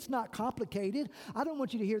saved. And it's not complicated. I don't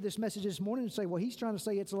want you to hear this message this morning and say, well, he's trying to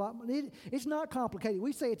say it's a lot. It's not complicated.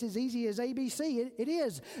 We say it's as easy as ABC. It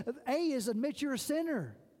is. A is admit you're a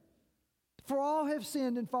sinner. For all have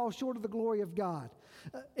sinned and fall short of the glory of God.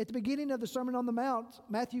 At the beginning of the Sermon on the Mount,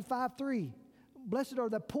 Matthew 5:3, blessed are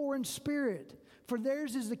the poor in spirit, for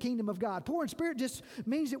theirs is the kingdom of God. Poor in spirit just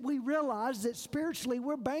means that we realize that spiritually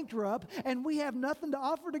we're bankrupt and we have nothing to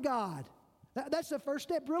offer to God. That's the first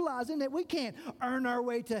step, realizing that we can't earn our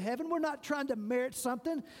way to heaven. We're not trying to merit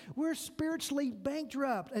something. We're spiritually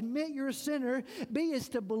bankrupt. Admit you're a sinner. B is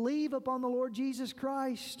to believe upon the Lord Jesus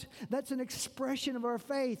Christ. That's an expression of our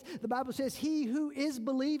faith. The Bible says he who is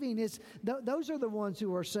believing, those are the ones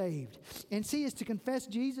who are saved. And C is to confess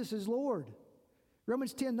Jesus as Lord.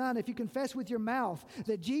 Romans 10:9, if you confess with your mouth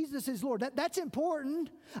that Jesus is Lord, that's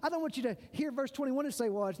important. I don't want you to hear verse 21 and say,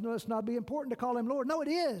 well, it's not be important to call him Lord. No, it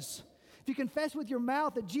is. If you confess with your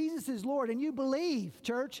mouth that Jesus is Lord and you believe,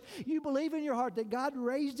 church, you believe in your heart that God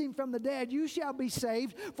raised him from the dead, you shall be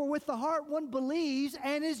saved. For with the heart one believes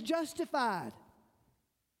and is justified.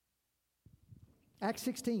 Acts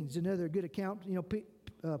 16 is another good account. You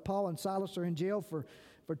know, Paul and Silas are in jail for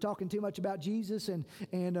talking too much about Jesus, and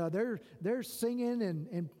they're singing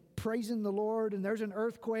and praising the Lord, and there's an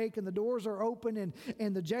earthquake, and the doors are open,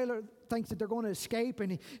 and the jailer thinks that they're going to escape,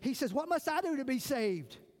 and he says, what must I do to be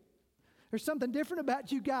saved? There's something different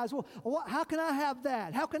about you guys. Well, how can I have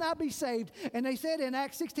that? How can I be saved? And they said in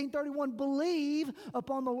Acts 16:31, believe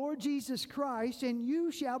upon the Lord Jesus Christ, and you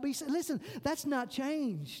shall be saved. Listen, that's not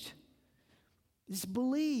changed. It's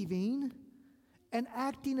believing and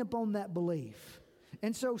acting upon that belief.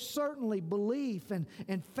 And so certainly belief and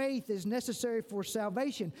faith is necessary for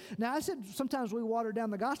salvation. Now, I said sometimes we water down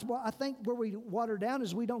the gospel. I think where we water down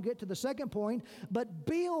is we don't get to the second point, but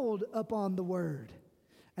build upon the word.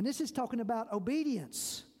 And this is talking about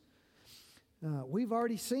obedience. We've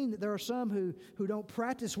already seen that there are some who don't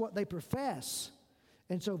practice what they profess.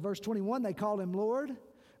 And so verse 21, they call him Lord.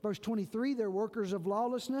 Verse 23, they're workers of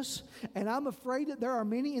lawlessness. And I'm afraid that there are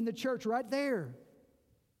many in the church right there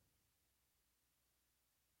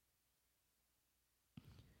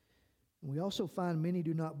We also find many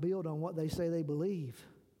do not build on what they say they believe.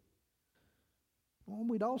 Well,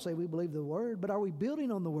 we'd all say we believe the Word, but are we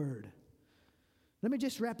building on the Word? Let me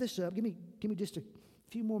just wrap this up. Give me just a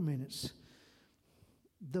few more minutes.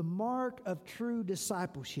 The mark of true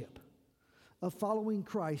discipleship, of following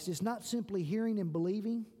Christ, is not simply hearing and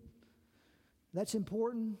believing. That's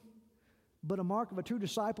important. But a mark of a true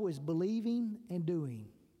disciple is believing and doing.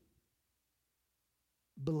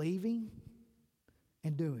 Believing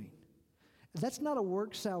and doing. That's not a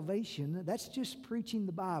work salvation. That's just preaching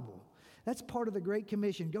the Bible. That's part of the Great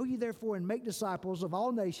Commission. Go ye therefore and make disciples of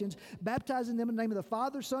all nations, baptizing them in the name of the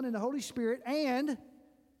Father, Son, and the Holy Spirit, and,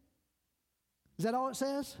 is that all it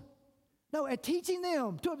says? No, and teaching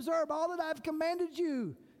them to observe all that I've commanded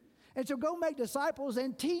you. And so go make disciples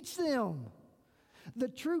and teach them. The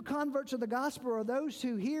true converts of the gospel are those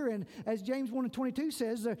who hear, and as James 1:22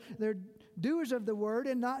 says, they're doers of the word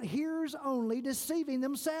and not hearers only, deceiving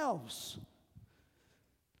themselves.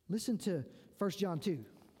 Listen to 1 John 2.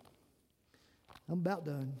 I'm about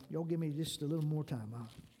done. Y'all give me just a little more time.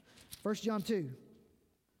 1 John 2,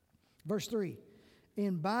 verse 3.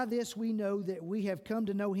 And by this we know that we have come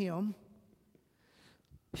to know him.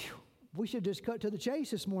 Phew. We should just cut to the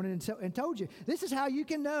chase this morning and told you. This is how you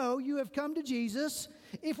can know you have come to Jesus,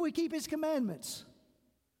 if we keep his commandments.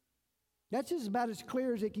 That's just about as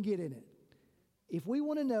clear as it can get in it. If we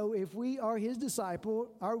want to know if we are his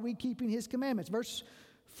disciple, are we keeping his commandments? Verse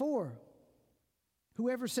 4.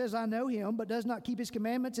 Whoever says, I know him, but does not keep his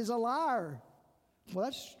commandments is a liar. Well,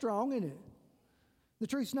 that's strong, isn't it? The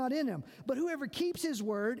truth's not in him. But whoever keeps his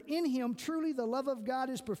word, in him truly the love of God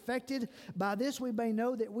is perfected. By this we may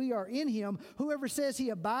know that we are in him. Whoever says he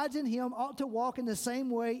abides in him ought to walk in the same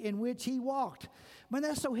way in which he walked. Man,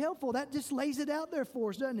 that's so helpful. That just lays it out there for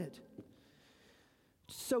us, doesn't it?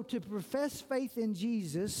 So to profess faith in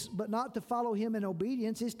Jesus, but not to follow him in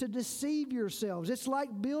obedience, is to deceive yourselves. It's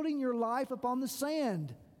like building your life upon the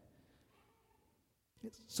sand.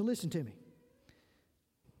 So listen to me.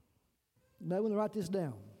 I'm going to write this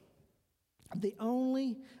down. The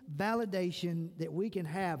only validation that we can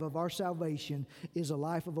have of our salvation is a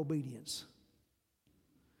life of obedience.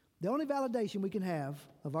 The only validation we can have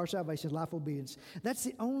of our salvation is life of obedience. That's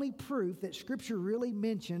the only proof that Scripture really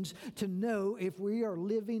mentions to know if we are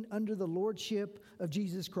living under the lordship of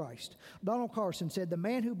Jesus Christ. Donald Carson said, the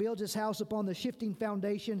man who builds his house upon the shifting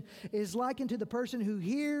foundation is likened to the person who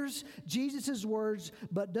hears Jesus' words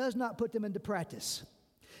but does not put them into practice.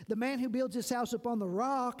 The man who builds his house upon the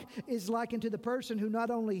rock is likened to the person who not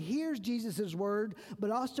only hears Jesus' word, but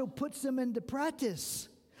also puts them into practice.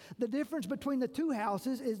 The difference between the two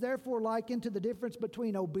houses is therefore likened to the difference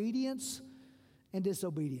between obedience and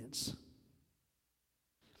disobedience.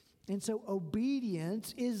 And so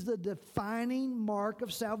obedience is the defining mark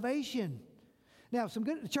of salvation. Now, some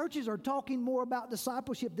good churches are talking more about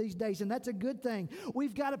discipleship these days, and that's a good thing.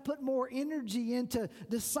 We've got to put more energy into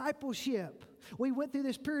discipleship. We went through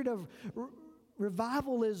this period of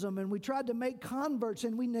revivalism, and we tried to make converts,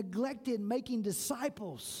 and we neglected making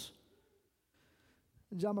disciples.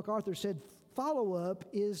 John MacArthur said, follow-up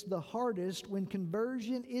is the hardest when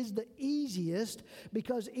conversion is the easiest,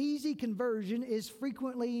 because easy conversion is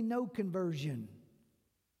frequently no conversion.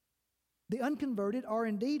 The unconverted are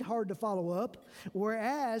indeed hard to follow up,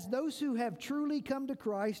 whereas those who have truly come to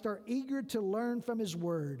Christ are eager to learn from his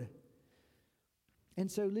word. And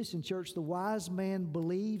so listen, church, the wise man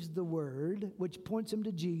believes the word, which points him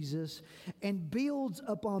to Jesus, and builds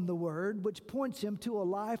upon the word, which points him to a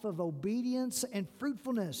life of obedience and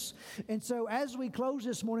fruitfulness. And so as we close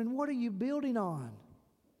this morning, what are you building on?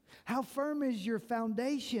 How firm is your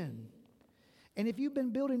foundation? And if you've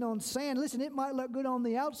been building on sand, listen, it might look good on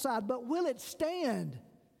the outside, but will it stand?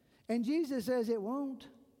 And Jesus says it won't.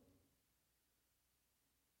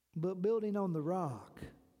 But building on the rock,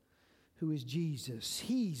 who is Jesus,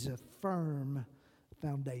 he's a firm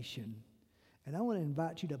foundation. And I want to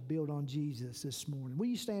invite you to build on Jesus this morning. Will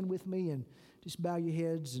you stand with me and just bow your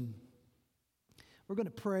heads, and we're going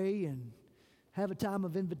to pray and have a time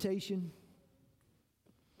of invitation.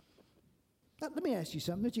 Now, let me ask you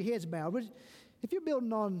something. Let your heads bowed. If you're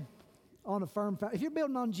building on a firm foundation, if you're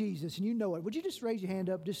building on Jesus and you know it, would you just raise your hand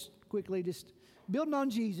up just quickly? Just building on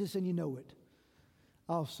Jesus and you know it.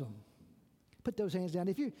 Awesome. Put those hands down.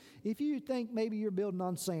 If you think maybe you're building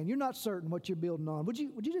on sand, you're not certain what you're building on, would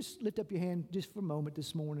you just lift up your hand just for a moment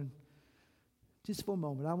this morning? Just for a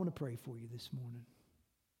moment. I want to pray for you this morning.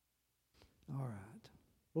 All right.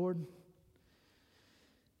 Lord,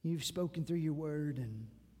 you've spoken through your word, and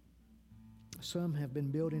some have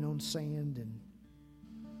been building on sand. And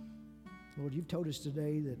Lord, you've told us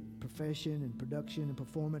today that profession and production and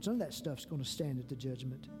performance, none of that stuff's going to stand at the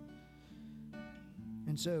judgment.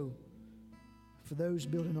 And so, for those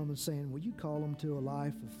building on the sand, will you call them to a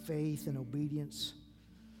life of faith and obedience?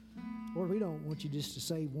 Lord, we don't want you just to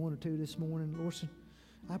save one or two this morning. Lord,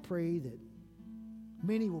 I pray that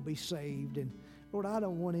many will be saved. And Lord, I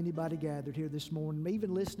don't want anybody gathered here this morning,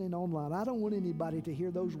 even listening online. I don't want anybody to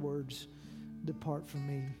hear those words, "Depart from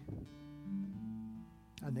me.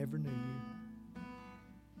 I never knew you."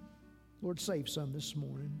 Lord, save some this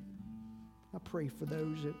morning. I pray for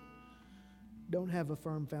those that don't have a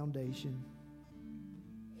firm foundation.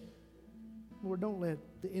 Lord, don't let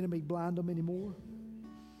the enemy blind them anymore.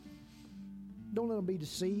 Don't let them be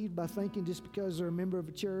deceived by thinking just because they're a member of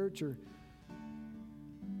a church, or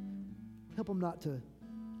help them not to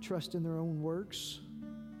trust in their own works.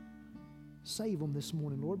 Save them this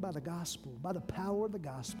morning, Lord, by the gospel, by the power of the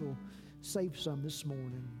gospel. Save some this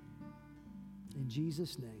morning. In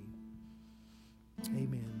Jesus' name,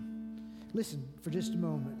 amen. Listen for just a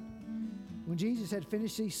moment. When Jesus had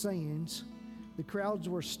finished these sayings, the crowds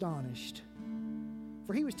were astonished,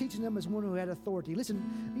 for he was teaching them as one who had authority. Listen,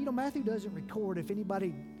 Matthew doesn't record if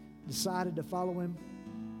anybody decided to follow him.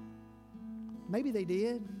 Maybe they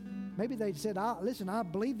did. Maybe they said, listen, I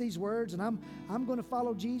believe these words and I'm going to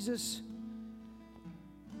follow Jesus.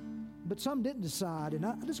 But some didn't decide. And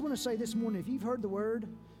I just want to say this morning, if you've heard the word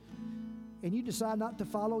and you decide not to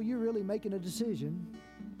follow, you're really making a decision.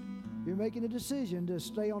 You're making a decision to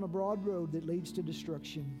stay on a broad road that leads to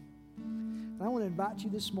destruction. And I want to invite you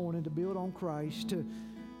this morning to build on Christ, to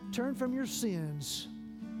turn from your sins,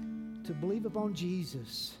 to believe upon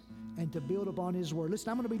Jesus, and to build upon his word. Listen,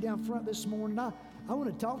 I'm going to be down front this morning. I want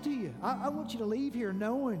to talk to you. I want you to leave here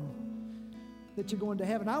knowing that you're going to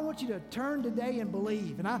heaven. I want you to turn today and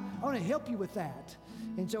believe. And I want to help you with that.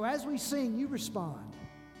 And so as we sing, you respond.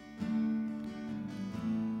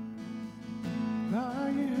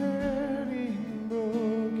 Are you hurting,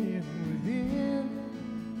 broken within,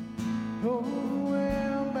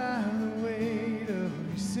 overwhelmed by the weight of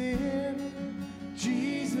your sin?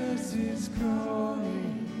 Jesus is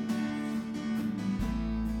calling.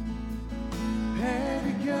 Have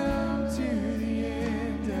you come to the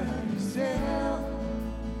end of yourself?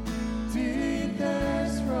 Do you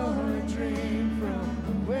thirst for a drink from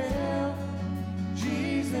the well?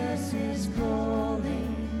 Jesus is calling.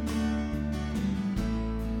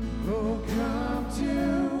 Oh, come to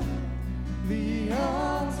the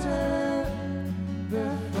altar. The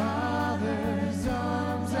Father's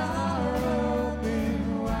arms are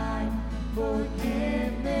open wide.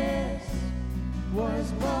 Forgiveness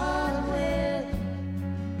was bought with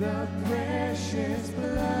the precious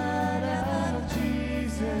blood of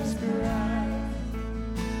Jesus Christ.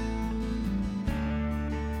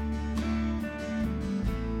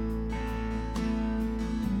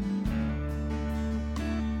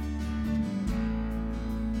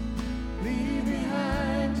 Leave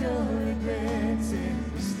behind your regrets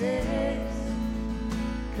and mistakes.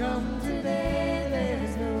 Come today,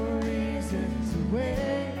 there's no reason to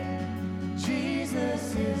wait.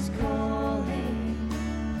 Jesus is calling.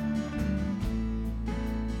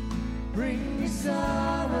 Bring your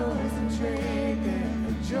sorrows and trade them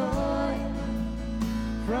for joy.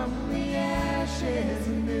 From the ashes a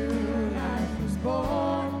new life was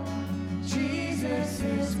born. Jesus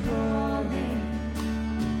is calling.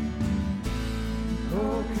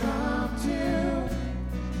 Oh, come to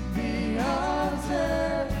the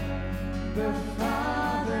altar. The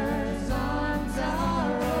Father's arms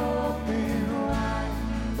are open wide.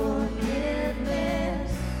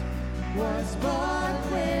 Forgiveness was bought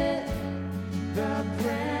with the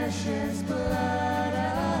precious blood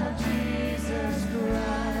of Jesus Christ.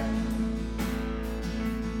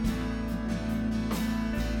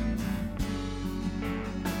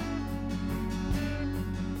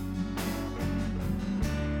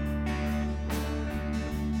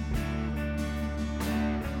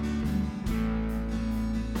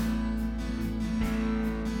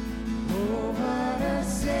 Oh, what a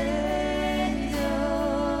Savior!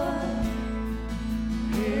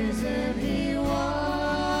 Isn't he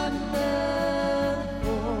wonderful?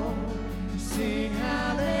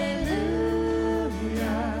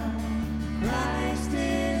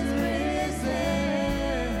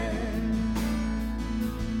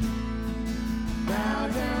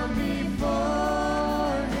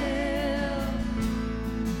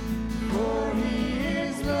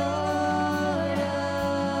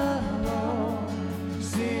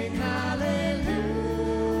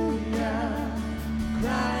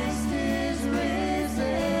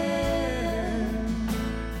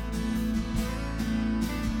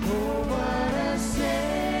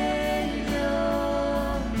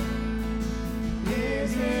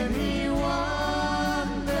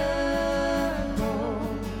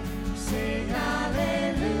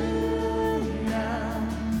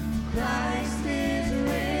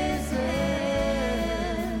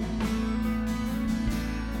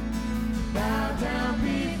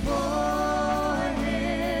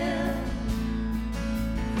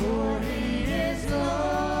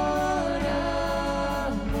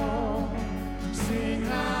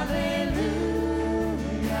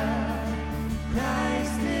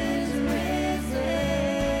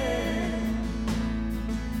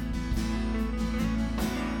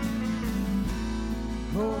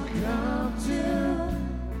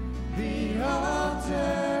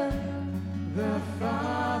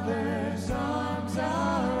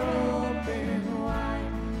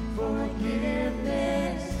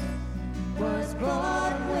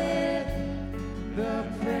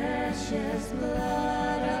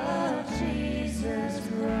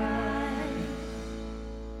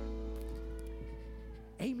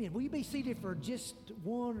 Amen. Will you be seated for just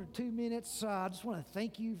 1 or 2 minutes? I just want to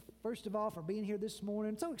thank you, first of all, for being here this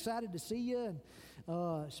morning. I'm so excited to see you,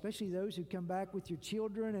 and especially those who come back with your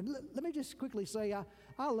children. And let me just quickly say,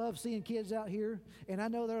 I love seeing kids out here, and I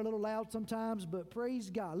know they're a little loud sometimes, but praise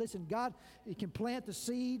God. Listen, God can plant the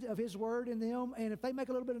seed of His Word in them, and if they make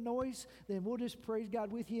a little bit of noise, then we'll just praise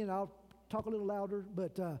God with you, and I'll talk a little louder,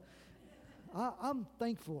 but I'm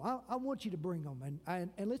thankful. I want you to bring them.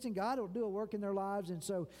 And listen, God will do a work in their lives. And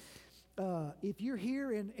so if you're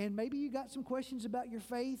here and maybe you got some questions about your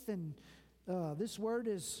faith and this word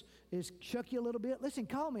is shook you a little bit, listen,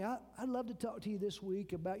 call me. I'd love to talk to you this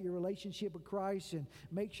week about your relationship with Christ and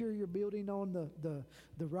make sure you're building on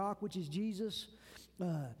the rock, which is Jesus.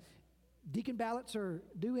 Deacon ballots are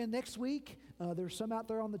due in next week. There's some out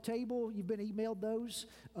there on the table. You've been emailed those,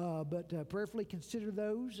 but prayerfully consider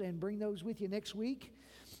those and bring those with you next week.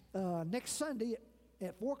 Next Sunday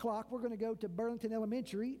at 4 o'clock, we're going to go to Burlington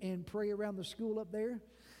Elementary and pray around the school up there.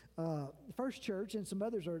 First Church and some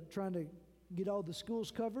others are trying to get all the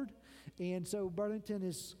schools covered, and so Burlington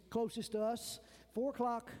is closest to us. 4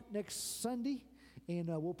 o'clock next Sunday. And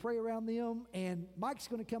we'll pray around them. And Mike's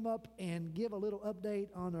going to come up and give a little update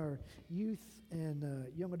on our youth and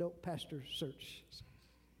young adult pastor search.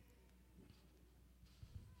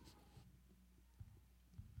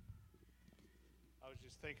 I was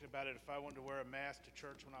just thinking about it. If I wanted to wear a mask to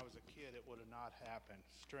church when I was a kid, it would have not happened.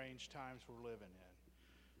 Strange times we're living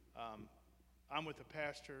in. I'm with the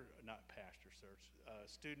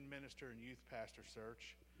student minister and youth pastor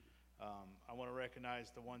search. I want to recognize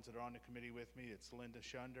the ones that are on the committee with me. It's Linda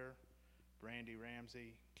Shunder, Brandy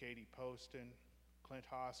Ramsey, Katie Poston, Clint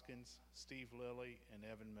Hoskins, Steve Lilly, and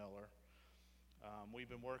Evan Miller. We've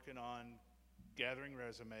been working on gathering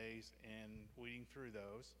resumes and weeding through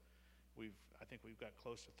those. I think we've got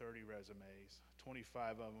close to 30 resumes.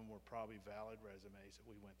 25 of them were probably valid resumes that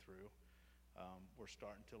we went through. We're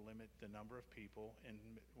starting to limit the number of people, and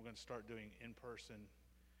we're going to start doing in-person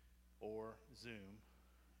or Zoom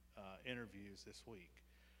interviews this week.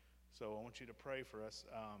 So I want you to pray for us.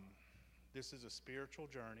 This is a spiritual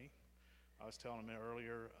journey. I was telling him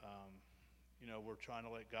earlier, we're trying to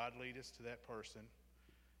let God lead us to that person,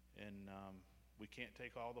 and we can't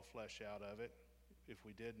take all the flesh out of it. If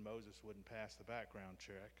we did, Moses wouldn't pass the background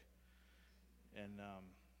check. And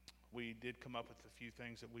we did come up with a few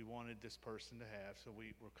things that we wanted this person to have, so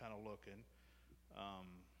we're kind of looking.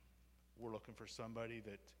 We're looking for somebody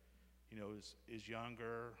that is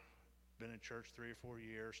younger, been in church 3 or 4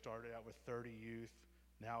 years, started out with 30 youth,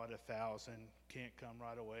 now at 1,000, can't come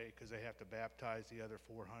right away because they have to baptize the other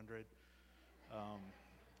 400.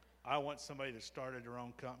 I want somebody that started their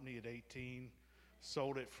own company at 18,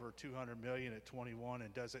 sold it for $200 million at 21,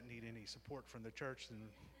 and doesn't need any support from the church.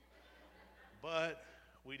 But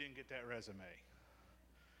we didn't get that resume.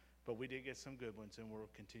 But we did get some good ones, and we'll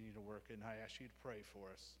continue to work it. And I ask you to pray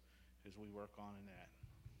for us as we work on in that.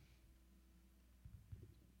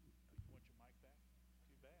 You want your mic back?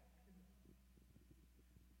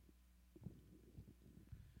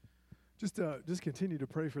 Too bad. Just continue to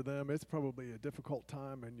pray for them. It's probably a difficult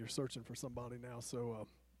time, and you're searching for somebody now. So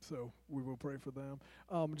we will pray for them.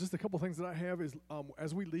 Just a couple things that I have is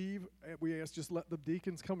as we leave, we ask just let the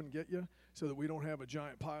deacons come and get you so that we don't have a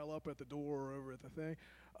giant pile up at the door or over at the thing.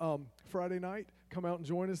 Friday night, come out and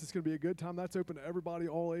join us. It's going to be a good time. That's open to everybody,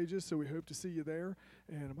 all ages, so we hope to see you there.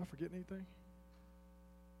 And am I forgetting anything?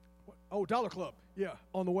 What? Oh, Dollar Club. Yeah,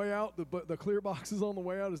 on the way out, the clear boxes on the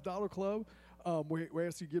way out is Dollar Club. We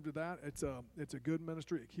ask you to give to that. It's a good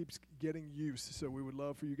ministry. It keeps getting use. So we would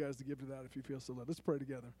love for you guys to give to that if you feel so led. Let's pray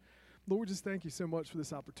together. Lord, we just thank you so much for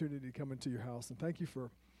this opportunity to come into your house. And thank you for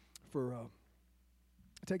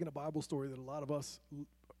taking a Bible story that a lot of us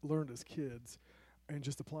learned as kids and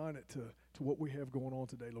just applying it to what we have going on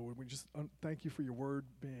today, Lord. We just thank you for your word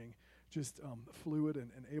being just fluid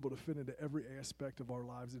and able to fit into every aspect of our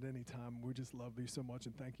lives at any time. We just love you so much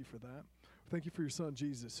and thank you for that. Thank you for your son,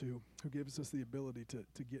 Jesus, who gives us the ability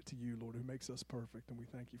to get to you, Lord, who makes us perfect, and we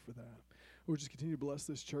thank you for that. Lord, just continue to bless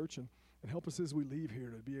this church and help us as we leave here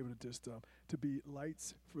to be able to just to be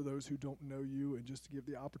lights for those who don't know you and just to give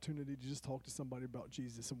the opportunity to just talk to somebody about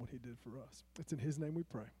Jesus and what he did for us. It's in his name we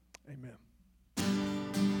pray. Amen.